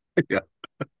 Yeah.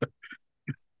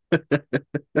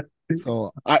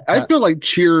 So I feel like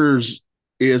Cheers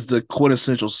is the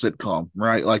quintessential sitcom,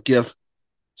 right? Like if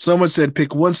someone said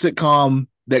pick one sitcom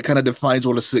that kind of defines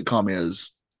what a sitcom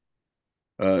is,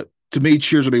 to me,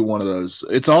 Cheers would be one of those.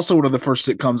 It's also one of the first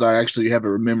sitcoms I actually have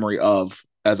a memory of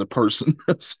as a person.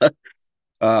 So,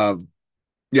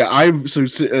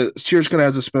 Cheers kind of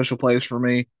has a special place for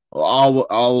me. I'll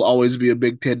always be a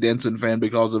big Ted Danson fan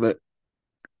because of it.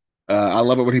 I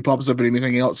love it when he pops up in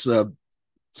anything else.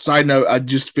 Side note, I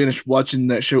just finished watching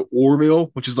that show Orville,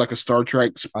 which is like a Star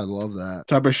Trek I love that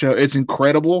type of show. It's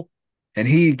incredible, and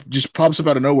he just pops up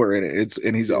out of nowhere in it.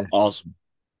 He's awesome.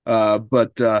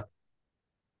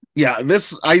 Yeah,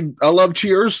 this I love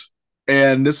Cheers,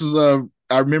 and this is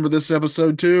I remember this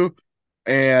episode too,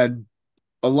 and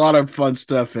a lot of fun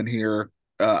stuff in here.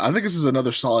 I think this is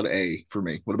another solid A for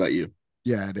me. What about you?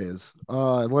 Yeah, it is.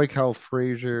 I like how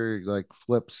Frasier like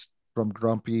flips from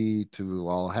grumpy to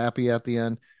all happy at the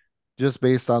end, just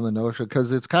based on the notion,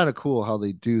 because it's kind of cool how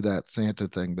they do that Santa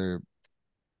thing.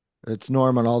 It's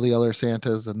Norm and all the other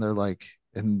Santas, and they're like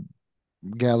and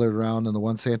gathered around, and the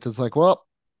one Santa's like, "Well,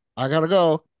 I gotta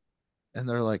go," and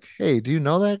they're like, "Hey, do you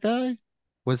know that guy?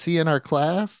 Was he in our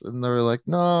class?" And they're like,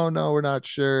 "No, no, we're not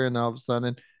sure." And all of a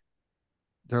sudden,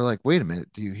 they're like, "Wait a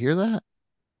minute, do you hear that?"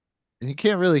 And you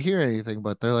can't really hear anything,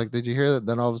 but they're like, "Did you hear that?"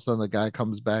 Then all of a sudden the guy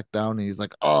comes back down and he's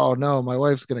like, "Oh no, my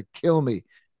wife's gonna kill me.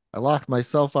 I locked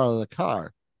myself out of the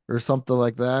car," or something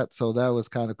like that. So that was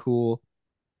kind of cool.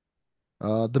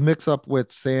 The mix up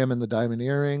with Sam and the diamond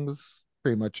earrings,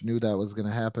 pretty much knew that was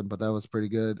gonna happen, but that was pretty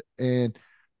good. And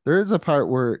there is a part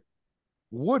where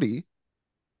Woody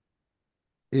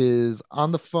is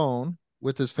on the phone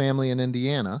with his family in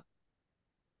Indiana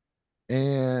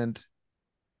and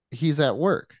he's at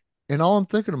work. And all I'm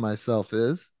thinking to myself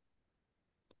is,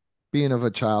 being of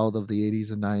a child of the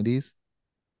 80s and 90s,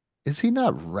 is he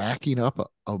not racking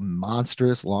up a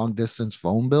monstrous long distance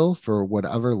phone bill for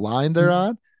whatever line they're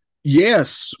on?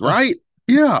 Yes, right?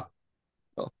 Yeah.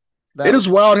 It is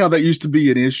wild how that used to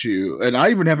be an issue. And I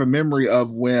even have a memory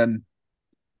of when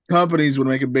companies would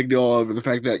make a big deal over the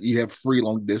fact that you have free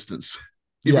long distance.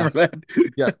 You remember that?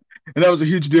 Yeah. And that was a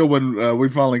huge deal when we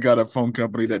finally got a phone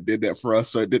company that did that for us.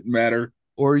 So it didn't matter.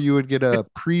 Or you would get a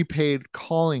prepaid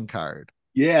calling card.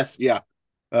 Yes. Yeah.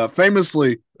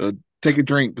 Famously, take a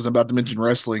drink because I'm about to mention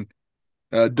wrestling.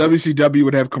 WCW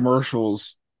would have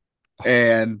commercials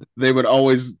and they would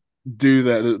always do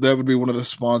that. That would be one of the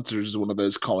sponsors, one of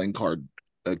those calling card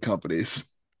companies.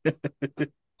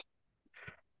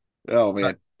 Oh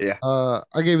man. Yeah.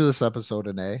 I gave this episode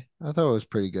an A. I thought it was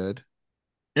pretty good.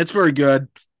 It's very good.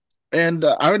 And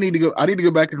I need to go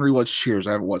back and rewatch Cheers.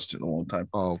 I haven't watched it in a long time.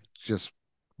 Oh, just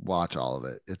watch all of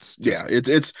it. It's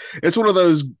one of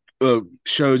those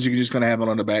shows you can just kind of have it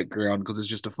on the background because it's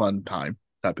just a fun time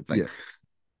type of thing. Yeah.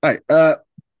 All right.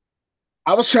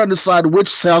 I was trying to decide which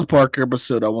South Park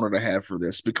episode I wanted to have for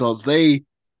this because they,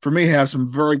 for me, have some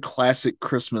very classic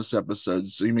Christmas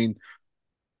episodes. I mean,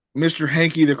 Mr.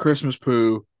 Hanky the Christmas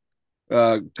Pooh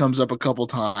comes up a couple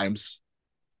times,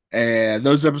 and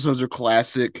those episodes are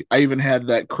classic. I even had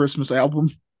that Christmas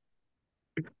album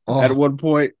at one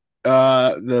point,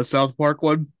 the South Park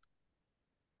one.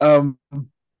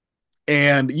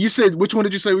 And you said, which one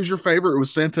did you say was your favorite? It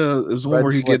was Santa. It was the one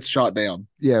where he gets shot down.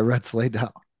 Yeah, Red Sleigh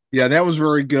Down. Yeah, that was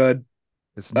very good.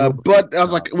 But I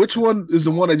was like, which one is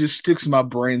the one that just sticks in my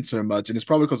brain so much? And it's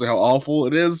probably because of how awful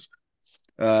it is.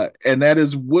 And that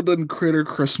is Woodland Critter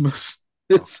Christmas.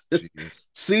 It's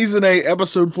season 8,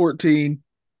 episode 14.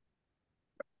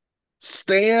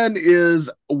 Stan is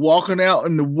walking out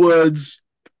in the woods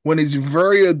when these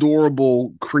very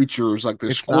adorable creatures like the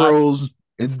It's not squirrels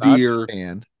it's and not deer.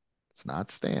 Stan. It's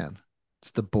not Stan.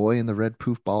 It's the boy in the red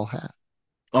poof ball hat.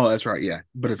 Oh, that's right, yeah,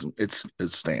 but it's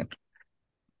Stan.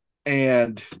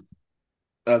 And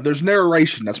there's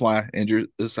narration. That's why Andrew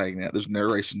is saying that. There's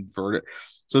narration for it.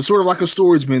 So it's sort of like a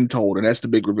story's been told, and that's the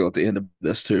big reveal at the end of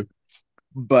this too.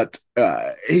 But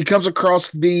he comes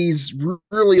across these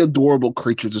really adorable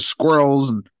creatures, the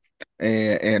squirrels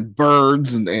and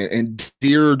birds and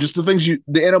deer, just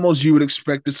the animals you would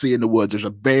expect to see in the woods. There's a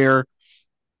bear,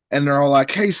 and they're all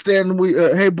like, "Hey Stan,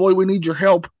 hey boy, we need your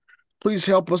help. Please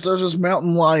help us. There's this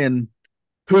mountain lion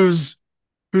who's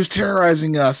who's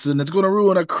terrorizing us, and it's going to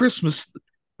ruin our Christmas."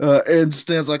 And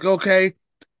Stan's like, "Okay."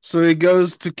 So he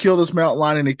goes to kill this mountain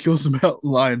lion, and he kills the mountain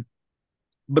lion.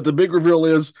 But the big reveal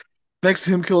is, thanks to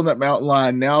him killing that mountain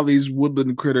lion, now these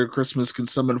woodland critter Christmas can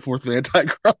summon forth the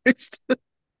Antichrist.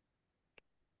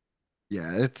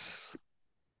 Yeah, it's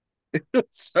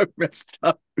It's so messed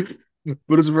up,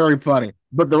 but it's very funny.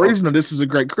 But the oh, reason that this is a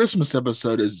great Christmas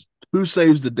episode is who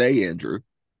saves the day, Andrew?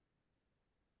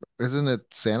 isn't it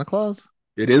Santa Claus?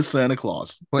 It is Santa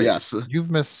Claus. But Yes.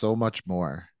 you've missed so much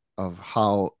more of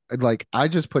how, like, I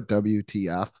just put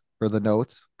WTF for the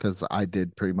notes because I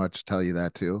did pretty much tell you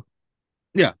that too.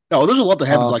 Yeah. Oh, there's a lot that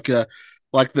happens. Um,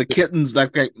 Like the kittens.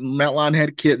 That mountain lion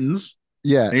had kittens,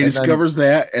 yeah, and he and then discovers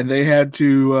that, and they had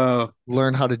to,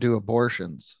 learn how to do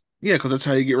abortions. yeah, because that's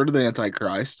how you get rid of the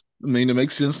Antichrist. I mean, it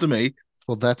makes sense to me.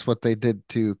 Well, that's what they did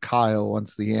to Kyle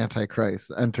once the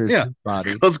Antichrist enters Yeah, his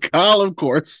body, because Kyle, of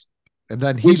course, and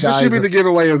then he which this should dies. be the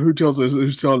giveaway of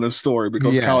who's telling this story,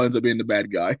 because Yeah, Kyle ends up being the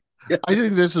bad guy. Yeah. I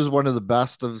think this is one of the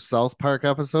best of South Park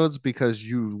episodes because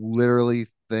you literally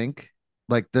think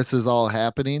like this is all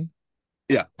happening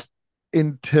Yeah.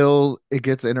 until it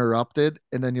gets interrupted,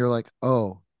 and then you're like,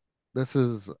 oh, this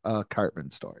is a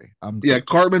Cartman story. Yeah,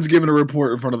 Cartman's giving a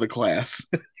report in front of the class.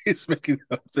 He's making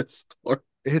up this story.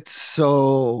 It's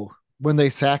so when they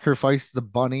sacrifice the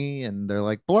bunny and they're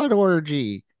like blood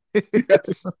orgy.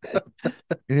 Yes.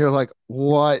 And you're like,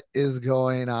 what is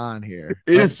going on here?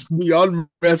 It is beyond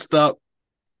messed up.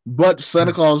 But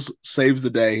Santa Claus saves the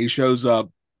day. He shows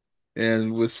up,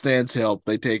 and with Stan's help,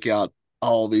 they take out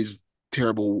all these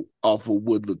terrible, awful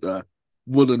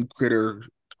woodland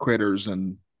critters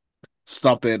and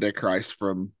stop the Antichrist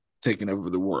from taking over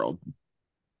the world.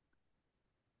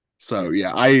 So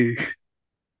yeah, I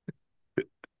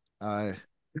I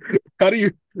how do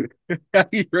you how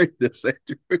do you rate this,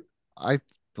 Andrew? I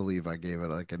believe I gave it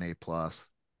like an A+.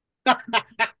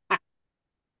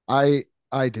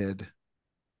 I did.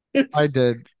 I It's,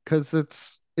 did because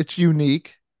it's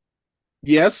unique.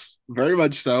 yes, very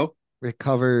much so. It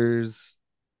covers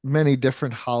many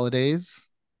different holidays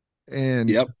and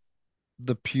Yep.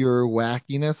 the pure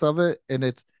wackiness of it. And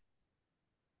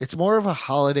it's more of a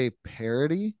holiday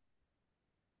parody,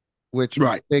 which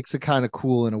Right. makes it kind of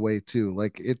cool in a way too.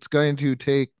 Like it's going to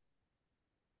take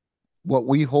what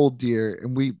we hold dear,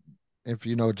 and if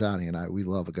you know Johnny and I, we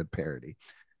love a good parody.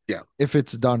 Yeah. If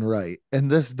it's done right, and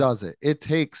this does it. It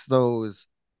takes those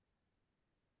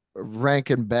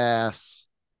Rankin Bass,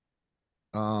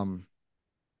 um,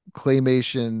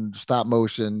 claymation, stop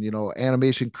motion,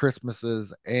 animation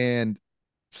Christmases, and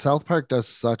South Park does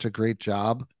such a great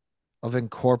job of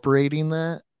incorporating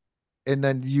that. And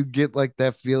then you get like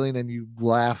that feeling and you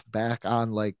laugh back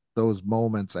on like those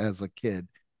moments as a kid.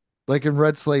 Like in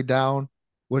Red Sleigh Down,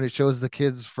 when it shows the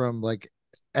kids from like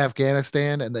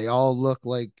Afghanistan and they all look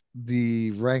like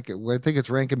the I think it's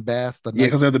Rankin Bass, the Yeah, night.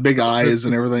 because they have the big eyes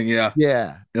and everything. Yeah.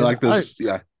 Yeah. You're And like this.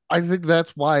 Yeah. I think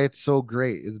that's why it's so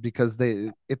great is because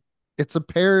it's a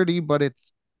parody, but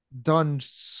it's done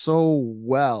so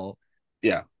well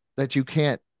Yeah. that you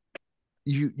can't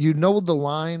you know the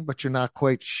line, but you're not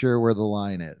quite sure where the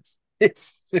line is.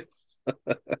 It's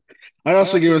I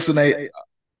also give us an A.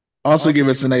 Also give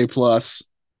us an A+.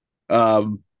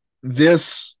 Um,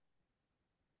 this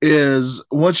is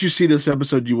once you see this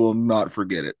episode, you will not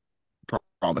forget it.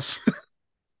 Promise.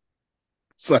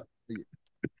 So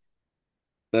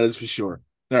that is for sure.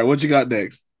 All right, what you got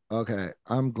next? Okay,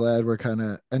 I'm glad we're kind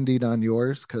of ending on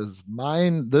yours because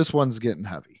this one's getting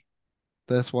heavy.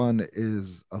 This one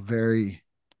is a very,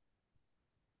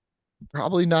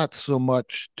 probably not so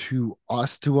much to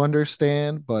us to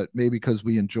understand, but maybe because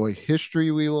we enjoy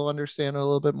history, we will understand it a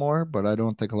little bit more. But I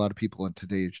don't think a lot of people in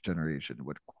today's generation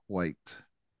would quite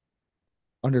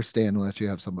understand unless you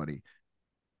have somebody.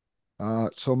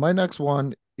 So my next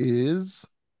one is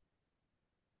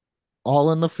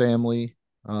All in the Family,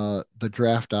 The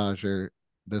Draft Dodger.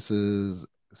 This is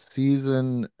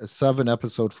season 7,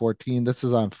 episode 14. This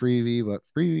is on Freevee, but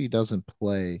Freevee doesn't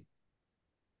play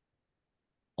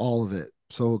all of it.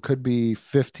 So it could be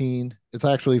 15. It's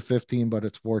actually 15, but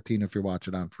it's 14 if you're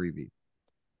watching on Freevee.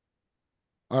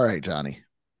 All right, Johnny.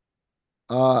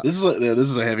 This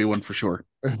is a heavy one for sure.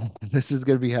 This is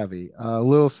going to be heavy. A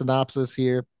little synopsis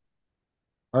here.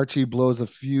 Archie blows a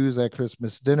fuse at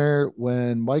Christmas dinner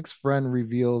when Mike's friend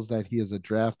reveals that he is a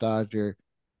draft dodger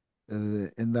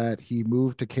and that he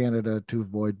moved to Canada to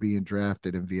avoid being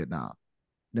drafted in Vietnam.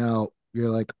 Now, you're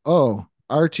like, oh,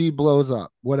 Archie blows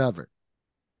up, whatever.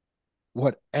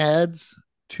 What adds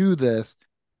to this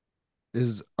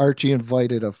is Archie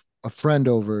invited a friend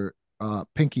over,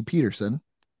 Pinky Peterson,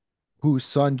 whose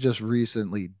son just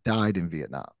recently died in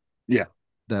Vietnam, Yeah.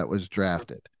 that was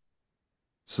drafted.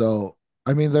 So,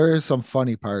 I mean, there is some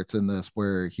funny parts in this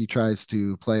where he tries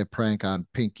to play a prank on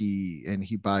Pinky and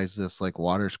he buys this like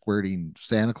water squirting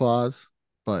Santa Claus,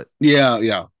 but Yeah,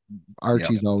 yeah.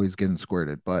 Archie's always getting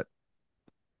squirted. But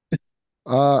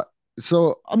uh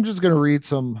so I'm just gonna read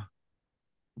some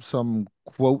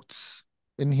quotes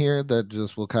in here that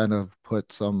just will kind of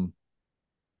put some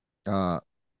uh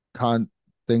con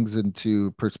things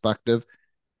into perspective.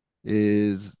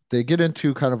 Is they get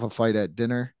into kind of a fight at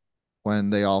dinner when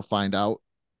they all find out.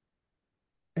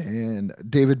 And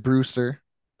David Brewster,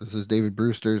 this is David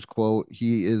Brewster's quote.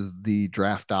 He is the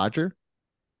draft dodger.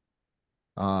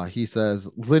 He says,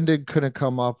 Lyndon couldn't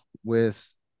come up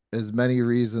with as many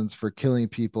reasons for killing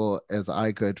people as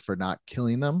I could for not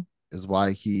killing them, is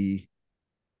why he,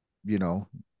 you know,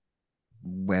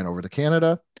 went over to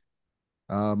Canada.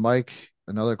 Mike,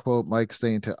 another quote, Mike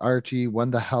saying to Archie, when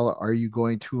the hell are you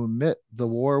going to admit the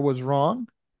war was wrong?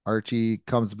 Archie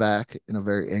comes back in a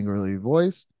very angrily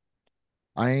voice.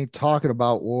 I ain't talking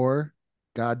about war.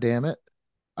 God damn it.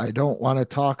 I don't want to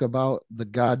talk about the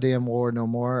goddamn war no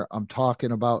more. I'm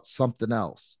talking about something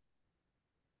else.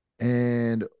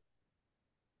 And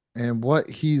what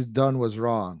he's done was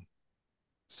wrong,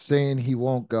 saying he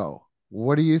won't go.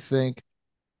 What do you think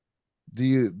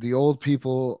the old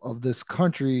people of this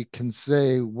country can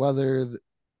say whether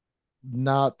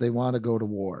not they want to go to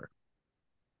war?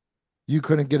 You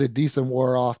couldn't get a decent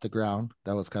war off the ground.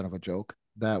 That was kind of a joke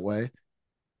that way.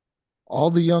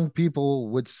 All the young people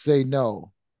would say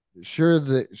no. Sure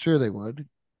they would,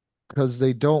 because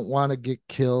they don't want to get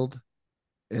killed.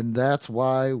 And that's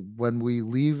why when we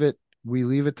leave it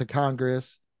to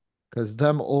Congress, because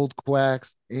them old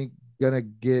quacks ain't gonna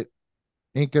get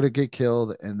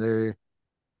killed, and they're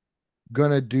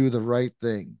gonna do the right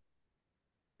thing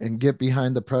and get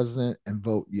behind the president and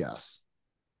vote yes.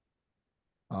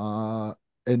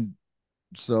 And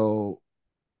so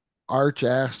Arch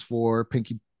asks for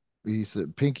Pinky. He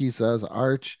said Pinky says,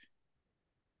 Arch,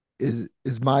 is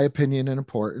my opinion in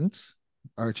importance?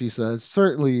 Archie says,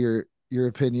 certainly your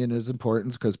opinion is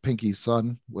important because Pinky's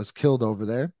son was killed over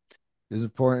there. Is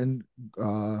important.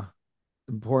 Uh,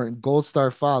 important. Gold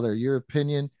Star father, your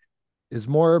opinion is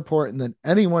more important than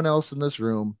anyone else in this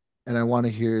room, and I want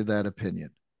to hear that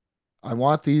opinion. I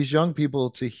want these young people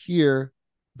to hear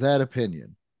that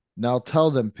opinion. Now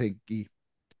tell them, Pinky.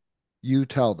 You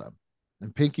tell them.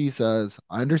 And Pinky says,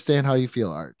 I understand how you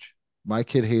feel, Arch. My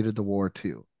kid hated the war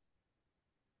too,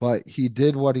 but he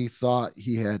did what he thought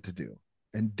he had to do.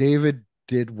 And David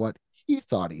did what he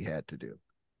thought he had to do.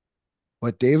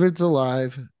 But David's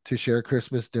alive to share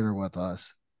Christmas dinner with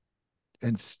us.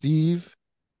 And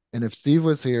if Steve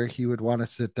was here, he would want to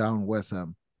sit down with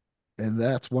him. And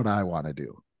that's what I want to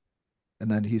do. And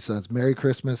then he says, Merry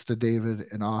Christmas to David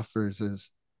and offers a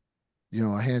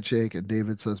handshake. And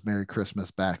David says, Merry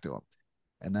Christmas back to him.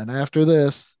 And then after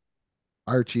this,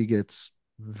 Archie gets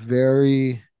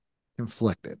very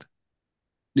conflicted.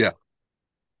 Yeah.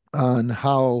 On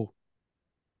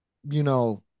you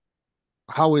know,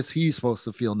 how is he supposed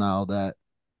to feel now that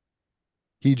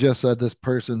he just said this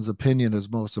person's opinion is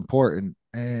most important?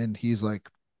 And he's like,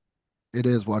 it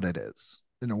is what it is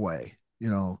in a way.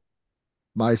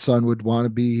 My son would want to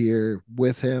be here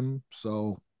with him.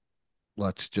 So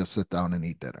let's just sit down and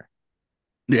eat dinner.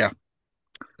 Yeah.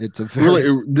 It's a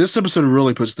very, this episode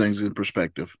really puts things in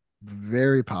perspective.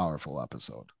 very powerful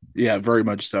episode. Yeah, very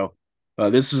much so.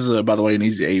 This is, by the way, an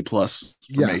easy A+ for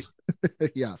me.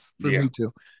 Yes, for me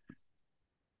too.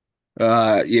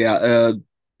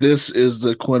 This is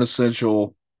the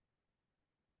quintessential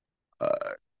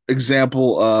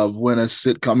example of when a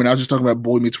sitcom. I mean, I was just talking about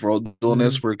Boy Meets World doing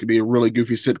this, where it could be a really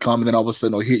goofy sitcom, and then all of a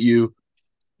sudden it'll hit you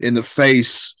in the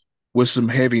face with some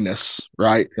heaviness,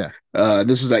 right? Yeah.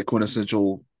 This is that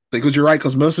quintessential thing, because you're right.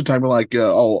 Because most of the time we're like,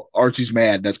 "Oh, Archie's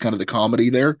mad." That's kind of the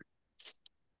comedy there.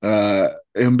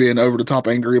 Him being over the top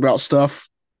angry about stuff,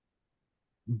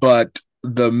 but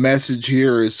the message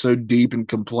here is so deep and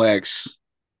complex.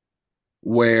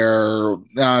 Where,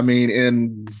 I mean,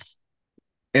 in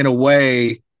in a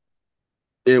way,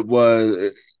 it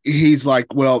was. He's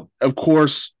like, well, of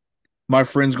course, my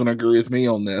friend's going to agree with me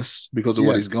on this because of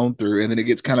what Yeah. he's gone through, and then it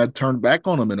gets kind of turned back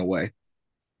on him in a way,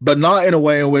 but not in a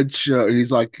way in which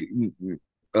he's like,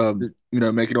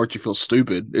 making Archie feel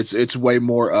stupid. It's way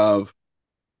more of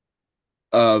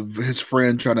his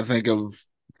friend trying to think of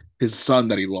his son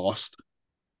that he lost.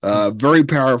 Very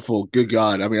powerful. Good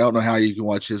God! I mean, I don't know how you can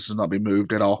watch this and not be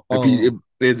moved at all. If you, Oh,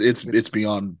 it's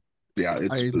beyond. Yeah,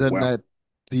 it's then wow. that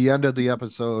the end of the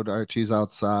episode, Archie's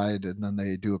outside, and then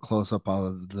they do a close up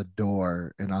of the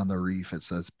door, and on the reef it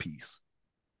says peace.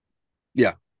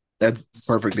 Yeah, that's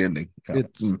perfect ending. Yeah.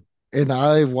 It's and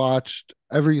I've watched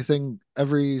everything,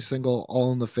 every single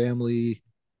All in the Family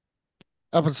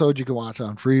episode you can watch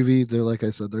on Freevee. They're like I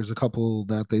said, there's a couple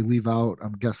that they leave out.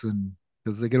 I'm guessing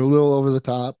because they get a little over the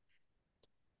top.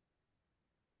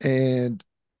 And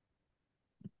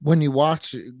when you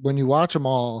watch them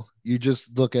all, you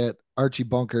just look at Archie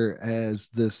Bunker as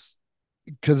this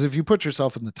because if you put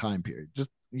yourself in the time period, just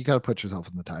you got to put yourself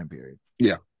in the time period.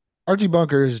 Yeah. Archie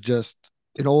Bunker is just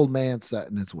an old man set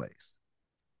in his ways.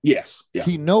 Yes. Yeah.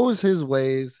 He knows his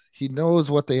ways. He knows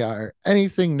what they are.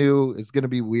 Anything new is going to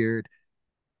be weird.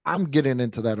 I'm getting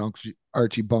into that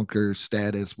Archie Bunker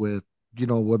status with,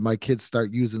 when my kids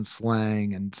start using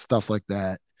slang and stuff like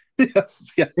that.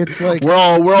 Yes. Yeah. It's like we're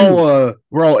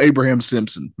all Abraham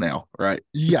Simpson now, right?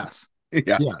 yes.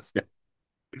 Yeah. Yes. Yeah.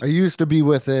 I used to be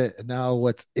with it, and now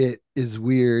what's it is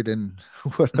weird and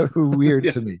whatever weird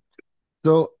Yeah. to me.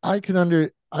 So I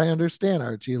understand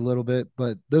Archie a little bit,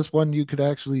 but this one you could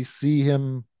actually see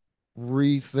him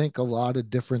rethink a lot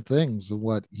of different things of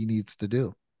what he needs to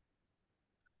do.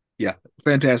 Yeah.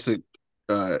 Fantastic.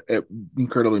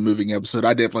 Incredibly moving episode.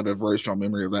 I definitely have a very strong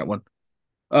memory of that one.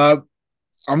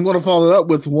 I'm going to follow up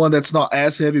with one that's not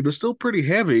as heavy, but still pretty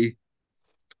heavy.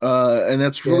 And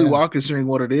that's really Yeah. wild considering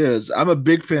what it is. I'm a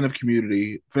big fan of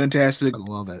Community. Fantastic, I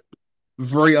love it.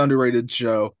 very underrated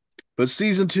show. But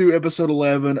season 2, episode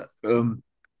 11,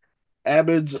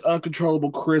 Abed's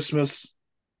Uncontrollable Christmas.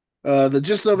 The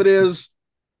gist of it is,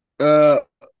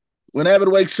 when Abed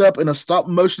wakes up in a stop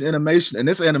motion animation, and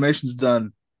this animation is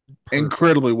done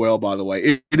incredibly well, by the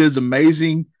way. It is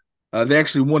amazing. They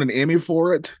actually won an Emmy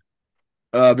for it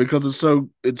because it's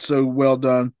so well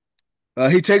done.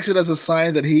 He takes it as a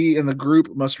sign that he and the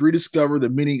group must rediscover the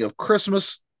meaning of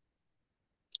Christmas.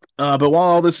 But while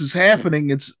all this is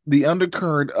happening, it's the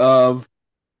undercurrent of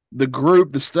the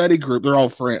group, the study group. They're all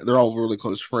friends. They're all really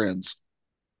close friends.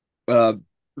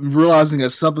 Realizing that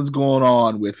something's going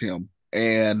on with him,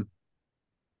 and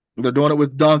they're doing it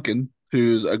with Duncan,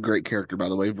 who's a great character, by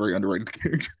the way, very underrated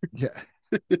character. Yeah.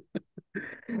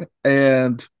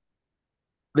 And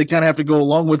they kind of have to go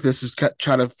along with this is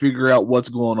try to figure out what's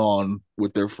going on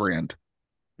with their friend.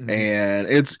 Mhm. And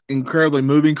it's incredibly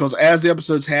moving because as the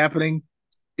episode's happening,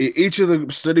 each of the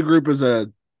study group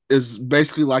is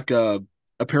basically like a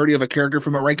parody of a character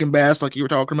from a Rankin Bass, like you were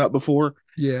talking about before.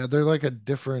 Yeah, they're like a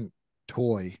different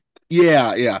toy.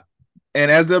 Yeah, yeah.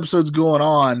 And as the episode's going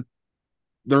on,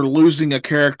 they're losing a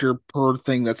character per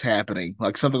thing that's happening.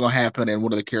 Like something will happen, and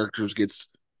one of the characters gets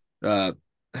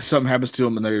something happens to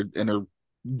them, and they're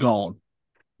gone.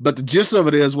 But the gist of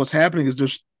it is, what's happening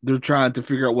is they're trying to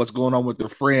figure out what's going on with their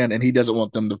friend, and he doesn't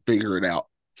want them to figure it out.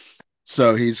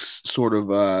 So he's sort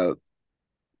of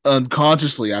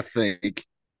unconsciously, I think,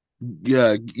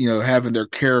 having their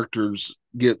characters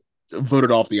get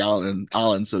voted off the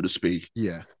island, so to speak.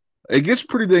 Yeah. It gets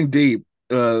pretty dang deep,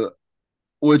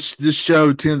 which this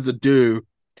show tends to do.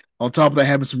 On top of that,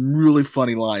 having some really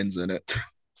funny lines in it.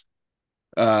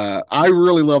 I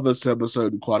really love this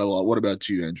episode quite a lot. What about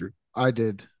you, Andrew? I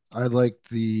did. I like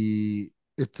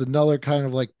it's another kind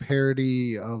of like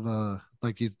parody of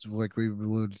like we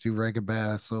alluded to Rankin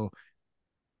Bass. So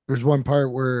there's one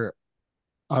part where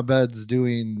Abed's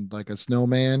doing like a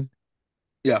snowman.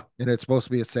 Yeah. And it's supposed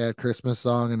to be a sad Christmas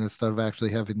song, and instead of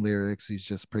actually having lyrics, he's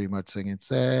just pretty much singing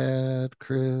sad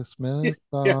Christmas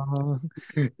song.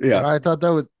 Yeah. And I thought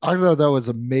that was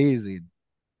amazing.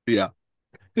 Yeah.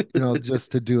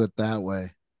 Just to do it that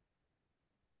way.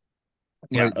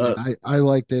 Yeah. I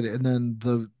liked it. And then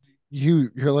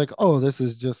you're like, oh, this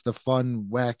is just a fun,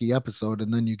 wacky episode.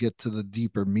 And then you get to the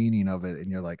deeper meaning of it,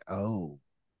 and you're like, oh.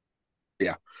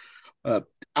 Yeah.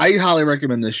 I highly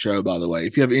recommend this show, by the way.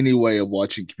 If you have any way of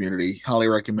watching Community, highly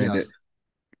recommend it.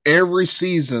 Every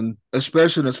season,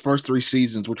 especially in its first 3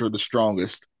 seasons, which are the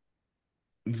strongest,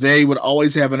 they would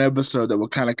always have an episode that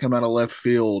would kind of come out of left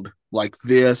field, like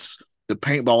this, the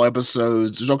paintball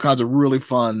episodes. There's all kinds of really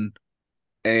fun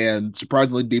and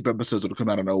surprisingly deep episodes that will come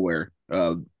out of nowhere.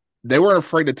 They weren't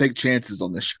afraid to take chances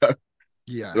on this show.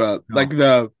 Yeah. Like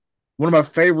One of my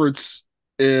favorites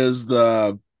is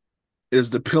the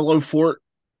Pillow Fort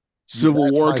Civil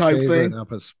That's War my type favorite thing.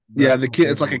 episode. Yeah, That's the my kid.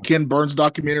 It's favorite like a one. Ken Burns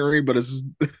documentary, but it's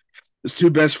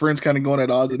two best friends kind of going at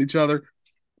odds with each other.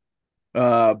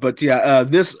 But yeah,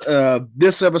 this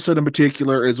episode in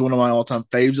particular is one of my all time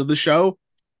faves of the show.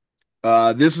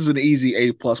 This is an easy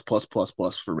A plus plus plus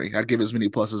plus for me. I'd give as many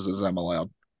pluses as I'm allowed.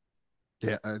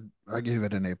 Yeah, I gave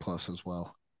it an A plus as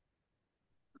well.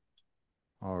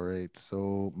 All right,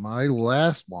 so my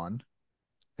last one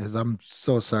is, I'm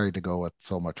so sorry to go with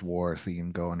so much war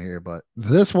theme going here, but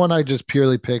this one I just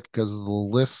purely picked because of the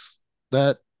list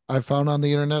that I found on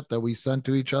the internet that we sent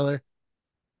to each other.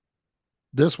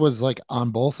 This was like on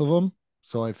both of them,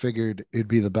 so I figured it'd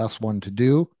be the best one to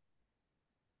do.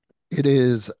 It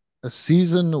is a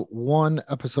season 1,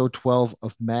 episode 12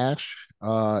 of MASH,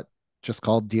 just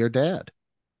called Dear Dad.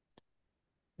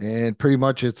 And pretty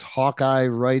much it's Hawkeye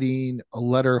writing a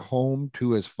letter home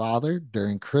to his father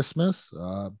during Christmas.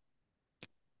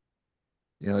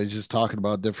 He's just talking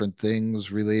about different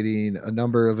things, relating a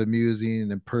number of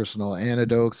amusing and personal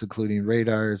anecdotes, including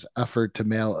Radar's effort to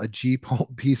mail a Jeep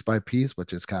home piece by piece,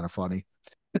 which is kind of funny.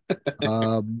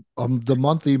 The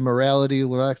monthly morality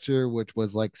lecture, which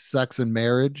was like sex and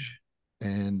marriage,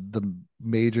 and the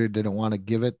major didn't want to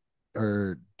give it,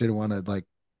 or didn't want to like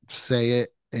say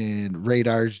it, and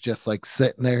Radar's just like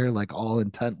sitting there like all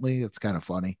intently. It's kind of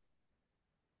funny.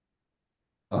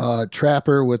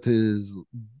 Trapper with his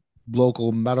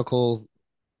local medical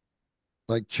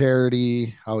like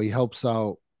charity, how he helps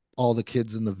out all the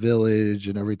kids in the village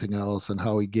and everything else, and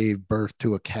how he gave birth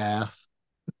to a calf.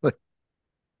 Like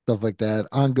stuff like that.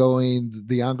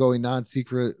 The ongoing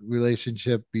non-secret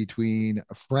relationship between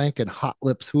Frank and Hot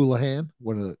Lips Houlihan,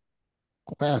 one of the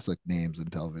classic names in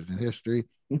television history.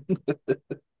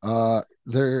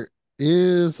 There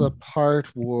is a part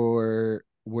where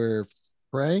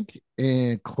Frank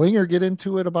and Klinger get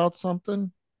into it about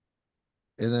something,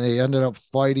 and then they ended up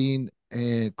fighting,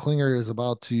 and Klinger is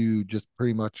about to just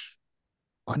pretty much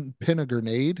unpin a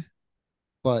grenade,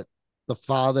 but the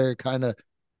father kind of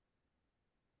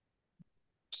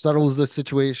settles the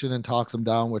situation and talks him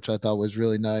down, which I thought was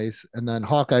really nice. And then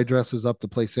Hawkeye dresses up to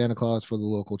play Santa Claus for the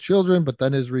local children, but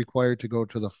then is required to go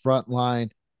to the front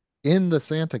line in the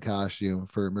Santa costume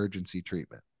for emergency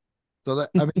treatment. So that,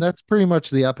 I mean, that's pretty much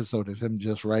the episode of him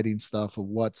just writing stuff of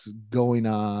what's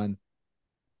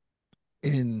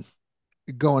in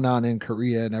going on in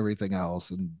Korea and everything else,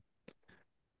 and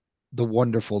the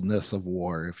wonderfulness of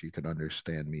war, if you can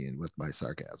understand me and with my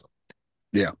sarcasm.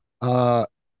 Yeah. Uh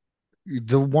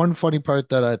the one funny part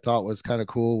that I thought was kind of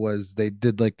cool was they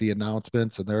did like the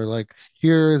announcements, and they're like,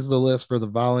 here's the list for the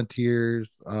volunteers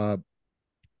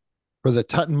for the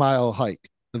 10-mile hike.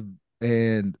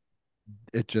 And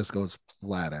it just goes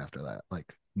flat after that.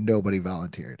 Like nobody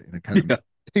volunteered. And Yeah.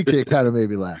 it kind of made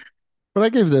me laugh. But I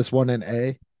gave this one an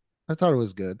A. I thought it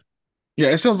was good. Yeah,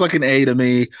 it sounds like an A to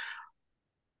me.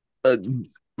 Uh,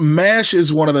 MASH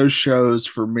is one of those shows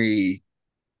for me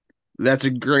that's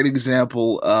a great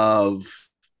example of,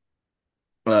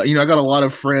 I got a lot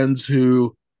of friends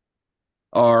who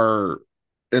are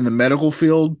in the medical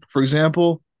field, for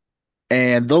example,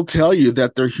 and they'll tell you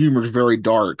that their humor is very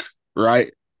dark,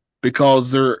 right?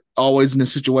 Because they're always in the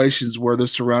situations where they're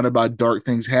surrounded by dark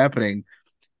things happening.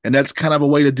 And that's kind of a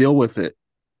way to deal with it,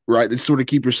 right? To sort of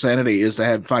keep your sanity is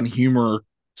to find humor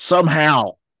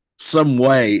somehow, some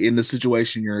way in the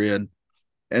situation you're in.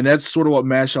 And that's sort of what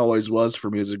MASH always was for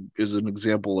me as an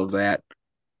example of that.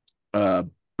 Uh,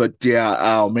 but yeah,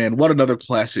 oh man, what another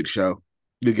classic show.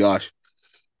 Good gosh.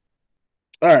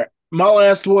 All right. My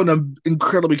last one, I'm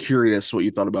incredibly curious what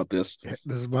you thought about this,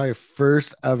 This is my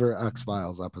first ever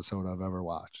X-Files episode I've ever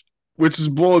watched. which is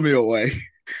blowing me away.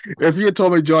 If you had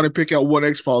told me, Johnny, pick out one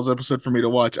X-Files episode for me to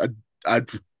watch, I'd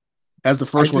as the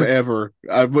first one ever,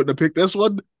 I wouldn't have picked this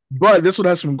one. But this one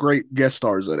has some great guest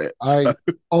stars in it. So,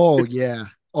 Oh yeah.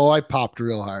 Oh, I popped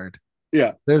real hard.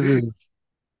 yeah.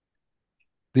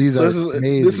 These So are this is this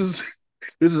amazing. is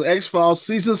this is X-Files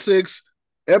season 6,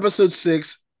 episode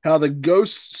 6, How the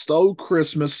Ghosts Stole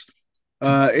Christmas.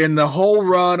 In the whole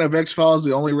run of X-Files,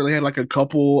 they only really had like a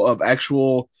couple of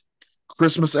actual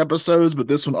Christmas episodes, but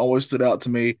this one always stood out to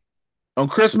me. On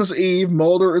Christmas Eve,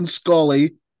 Mulder and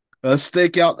Scully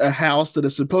stake out a house that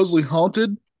is supposedly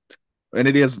haunted, and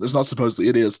it is. It's not supposedly.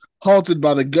 It is haunted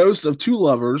by the ghosts of two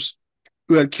lovers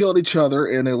who had killed each other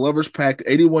in a lovers' pact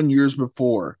 81 years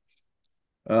before.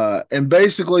 And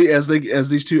basically, as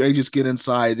these two agents get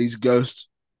inside, these ghosts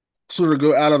sort of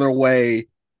go out of their way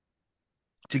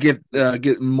to get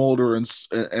Mulder and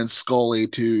Scully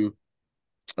to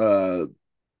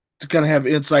kind of have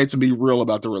insights and be real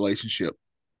about the relationship.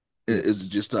 is the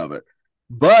gist of it.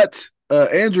 But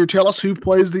Andrew, tell us who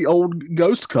plays the old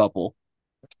ghost couple.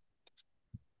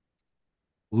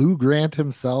 Lou Grant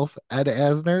himself, Ed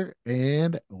Asner,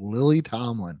 and Lily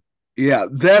Tomlin. Yeah,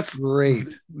 that's Great.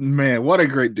 Man, what a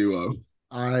great duo.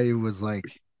 I was like,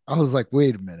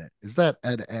 wait a minute, is that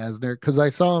Ed Asner? Because I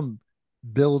saw him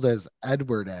billed as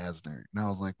Edward Asner, and I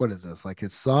was like, what is this? Like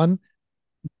his son?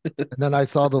 And then I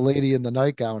saw the lady in the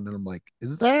nightgown, and I'm like,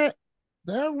 is that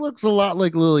looks a lot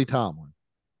like Lily Tomlin?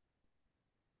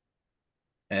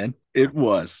 And it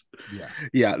was. Yes.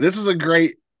 Yeah, this is a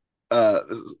great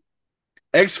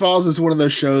X-Files is one of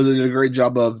those shows that did a great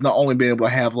job of not only being able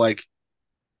to have like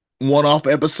one-off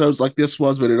episodes like this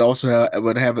was, but it also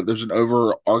would have it. There's an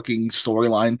overarching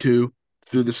storyline too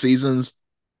through the seasons.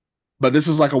 But this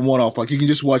is like a one-off. Like you can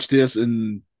just watch this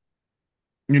and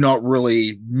you're not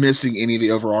really missing any of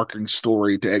the overarching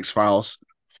story to X-Files.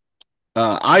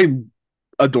 I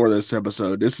adore this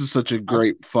episode. This is such a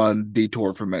great, fun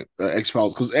detour from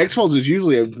X-Files because X-Files is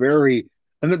usually a very,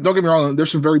 and don't get me wrong,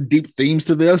 there's some very deep themes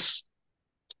to this,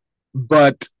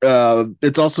 but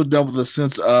it's also done with a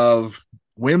sense of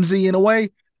whimsy in a way.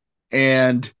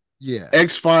 And Yeah.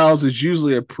 X-Files is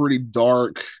usually a pretty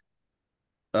dark,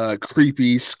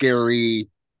 creepy, scary,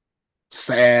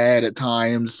 sad at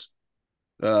times,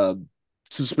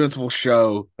 suspenseful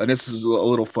show. And this is a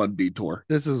little fun detour.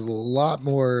 This is a lot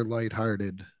more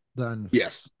lighthearted than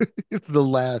Yes. the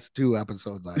last two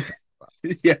episodes I talked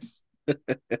about. Yes.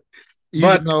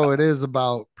 Even though it is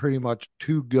about pretty much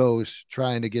two ghosts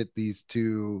trying to get these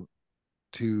two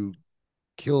to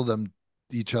kill them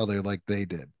each other like they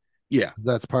did. Yeah.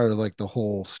 That's part of like the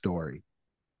whole story.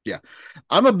 Yeah.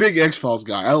 I'm a big X-Files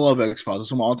guy. I love X-Files.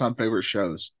 It's one of my all-time favorite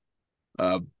shows.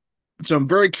 So I'm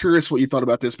very curious what you thought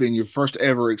about this being your first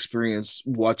ever experience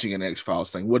watching an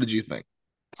X-Files thing. What did you think?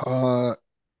 I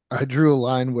drew a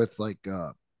line with like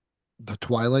the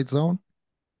Twilight Zone.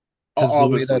 Because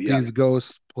the way that these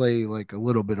ghosts play like a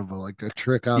little bit of a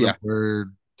trick on them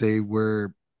where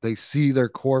they see their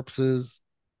corpses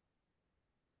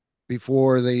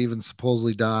before they even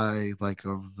supposedly die, like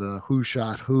of the who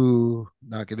shot who,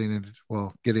 not getting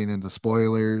into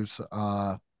spoilers.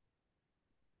 What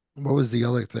was the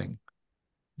other thing?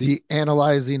 The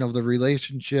analyzing of the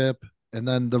relationship, and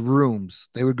then the rooms.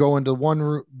 They would go into one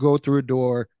room, go through a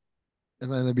door,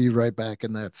 and then they'd be right back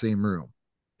in that same room.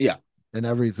 Yeah. And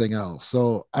everything else.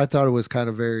 So I thought it was kind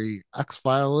of very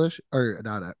X-File-ish, or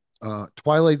not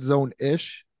Twilight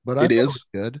Zone-ish, but I thought it was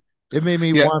good. It made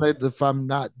me want it, if I'm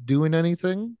not doing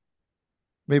anything,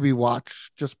 maybe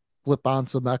just flip on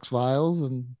some X-Files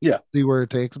and see where it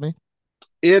takes me.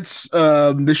 It's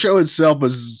the show itself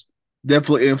was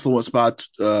definitely influenced by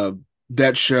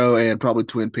that show and probably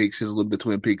Twin Peaks. Has a little bit of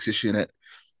Twin Peaks-ish in it.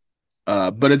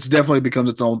 But it's definitely becomes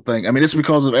its own thing. I mean, it's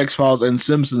because of X-Files and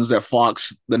Simpsons that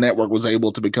Fox, the network, was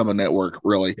able to become a network,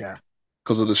 really. Yeah.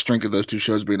 Because of the strength of those two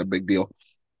shows being a big deal.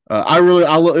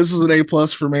 This is an A+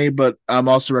 for me, but I'm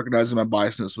also recognizing my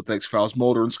biasness with X-Files.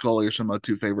 Mulder and Scully are some of my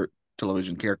two favorite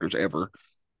television characters ever.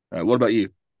 What about you?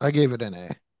 I gave it an A.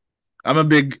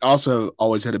 I'm also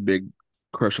always had a big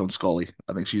crush on Scully.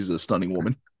 I think she's a stunning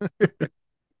woman.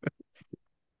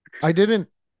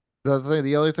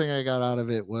 The other thing I got out of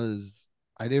it was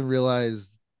I didn't realize,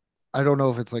 I don't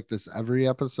know if it's like this every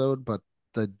episode, but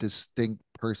the distinct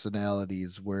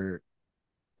personalities where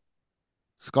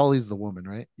Scully's the woman,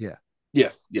 right? Yeah.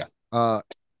 Yes. Yeah.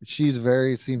 She's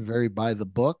seemed very by the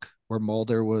book, where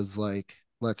Mulder was like,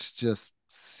 let's just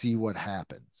see what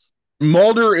happens.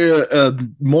 Mulder,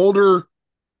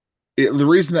 the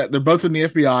reason that they're both in the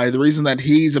FBI, the reason that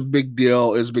he's a big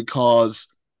deal is because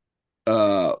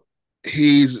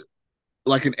he's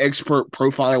like an expert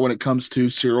profiler when it comes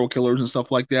to serial killers and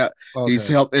stuff like that. Okay. He's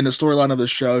helped in the storyline of the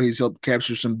show. He's helped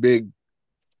capture some big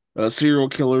serial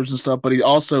killers and stuff, but he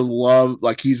also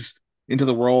he's into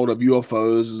the world of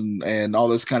UFOs and all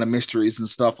those kind of mysteries and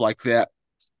stuff like that.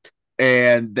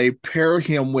 And they pair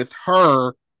him with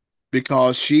her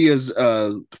because she is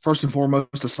first and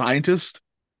foremost a scientist.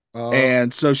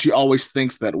 And so she always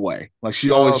thinks that way. Like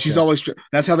she's always,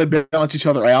 that's how they balance each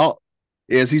other out.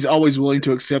 Is he's always willing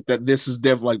to accept that this is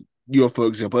definitely like UFO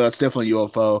example. That's definitely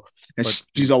UFO. And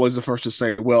she's always the first to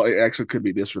say, well, it actually could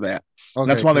be this or that. Okay,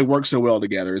 that's why they work so well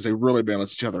together, is they really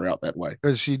balance each other out that way.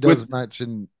 Because she does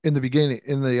mention in the beginning,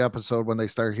 in the episode, when they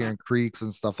start hearing creaks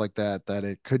and stuff like that, that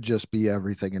it could just be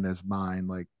everything in his mind,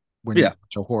 like when you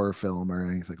watch a horror film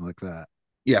or anything like that.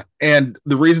 Yeah. And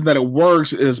the reason that it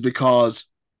works is because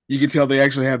you can tell they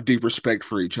actually have deep respect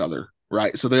for each other,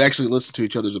 right? So they actually listen to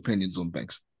each other's opinions on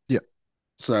things. Yeah.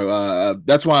 So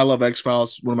that's why I love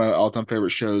X-Files, one of my all-time favorite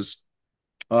shows.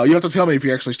 You have to tell me if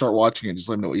you actually start watching it. Just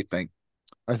let me know what you think.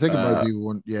 I think it might be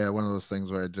one of those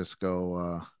things where I just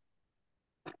go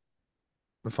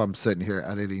if I'm sitting here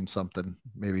editing something,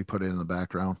 maybe put it in the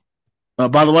background.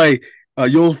 By the way,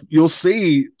 you'll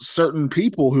see certain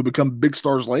people who become big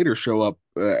stars later show up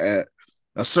at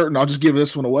a certain. I'll just give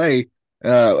this one away.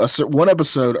 One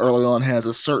episode early on has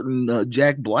a certain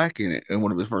Jack Black in it, and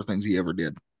one of the first things he ever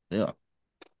did. Yeah,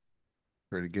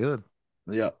 Pretty good.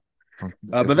 yeah. As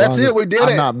But that's long as it. We did I'm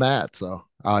it. not Matt, so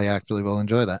I actually will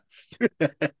enjoy that.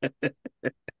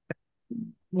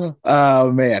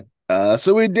 Oh man.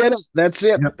 So we did it. That's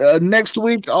it. Yep. Next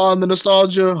week on the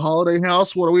Nostalgia Holiday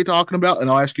House, what are we talking about? And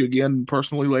I'll ask you again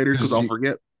personally later because I'll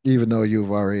forget. Even though you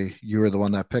were the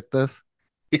one that picked this.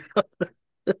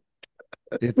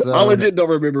 It's I legit don't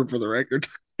remember for the record.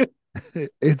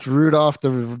 It's Rudolph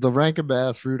the Rankin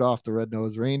Bass, Rudolph the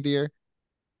Red-Nosed Reindeer.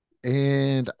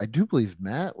 And I do believe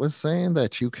Matt was saying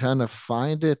that you kind of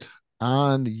find it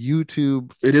on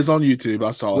YouTube. It is on YouTube. I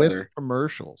saw it with there.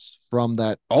 commercials from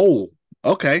that. Oh,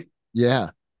 okay. Yeah.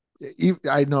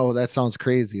 I know that sounds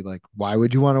crazy. Like, why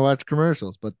would you want to watch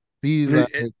commercials? But these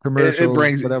commercials,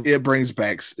 it brings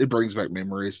back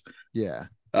memories. Yeah.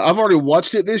 I've already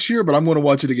watched it this year, but I'm going to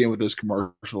watch it again with those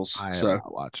commercials. I have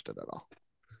not watched it at all.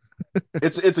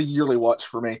 It's a yearly watch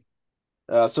for me.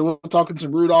 So we're talking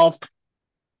some Rudolph.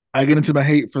 I get into my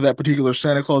hate for that particular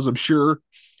Santa Claus, I'm sure.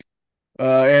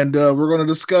 And we're going to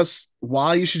discuss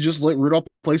why you should just let Rudolph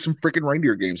play some freaking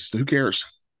reindeer games. Who cares?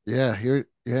 Yeah, here.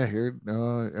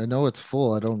 I know it's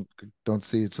full. I don't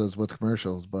see it says with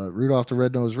commercials, but Rudolph the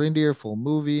Red-Nosed Reindeer, full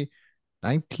movie,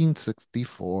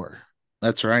 1964.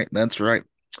 That's right.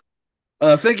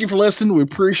 Thank you for listening. We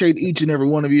appreciate each and every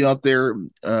one of you out there.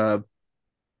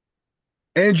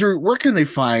 Andrew, where can they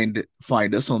find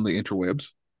us on the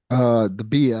interwebs? The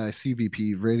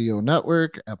BICBP Radio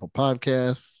Network, Apple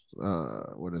Podcasts,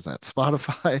 what is that,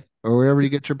 Spotify, or wherever you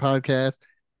get your podcast.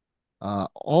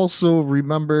 Also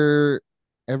remember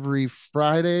every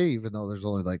Friday, even though there's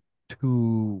only like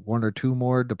one or two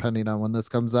more, depending on when this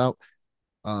comes out,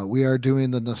 we are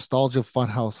doing the Nostalgia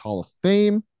Funhouse Hall of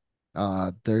Fame.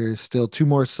 There's still two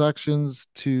more sections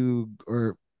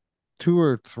or two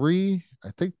or three. I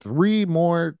think three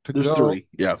more to There's go. Three,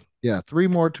 yeah. Yeah, three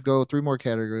more to go, three more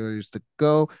categories to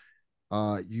go.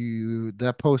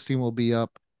 That posting will be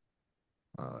up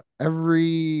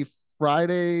every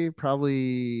Friday,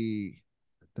 probably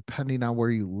depending on where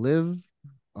you live.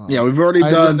 Yeah, we've already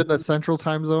done live in the central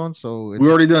time zone, so we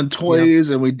already done toys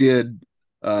and we did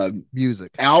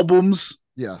music albums.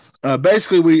 Yes.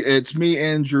 Basically, it's me,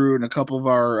 Andrew, and a couple of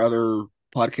our other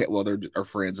podcast. Well, they're our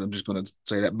friends. I'm just going to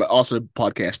say that, but also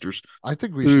podcasters. I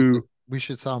think we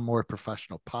should sound more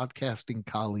professional. Podcasting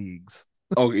colleagues.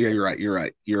 Oh yeah, you're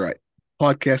right.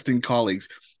 Podcasting colleagues.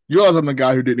 You realize I'm the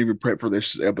guy who didn't even prep for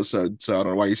this episode, so I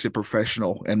don't know why you said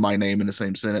professional and my name in the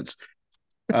same sentence.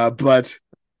 But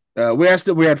we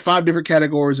had 5 different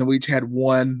categories, and we each had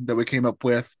one that we came up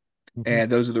with, and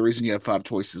those are the reason you have 5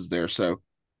 choices there. So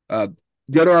go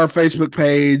to our Facebook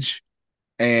page,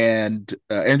 and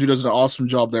Andrew does an awesome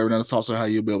job there, and that's also how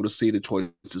you'll be able to see the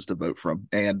choices to vote from.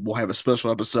 And we'll have a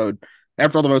special episode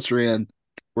after all the votes are in,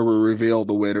 where we reveal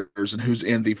the winners and who's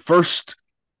in the first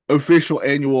official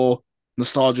annual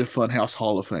Nostalgia Funhouse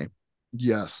Hall of Fame.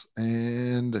 Yes,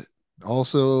 and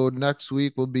also next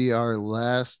week will be our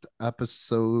last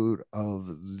episode of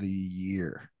the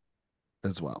year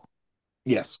as well.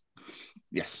 Yes,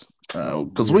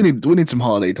 because we need some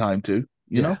holiday time too.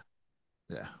 You know.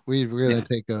 Yeah, we're gonna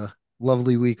take a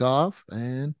lovely week off,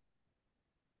 and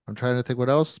I'm trying to think what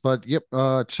else. But yep,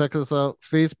 check us out: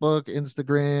 Facebook,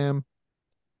 Instagram,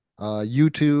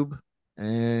 YouTube,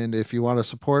 and if you want to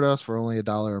support us for only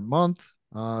 $1 a month,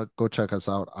 go check us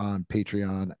out on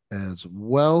Patreon as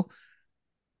well.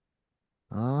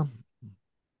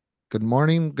 Good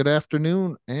morning, good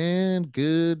afternoon, and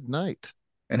good night.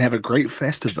 And have a great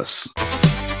Festivus.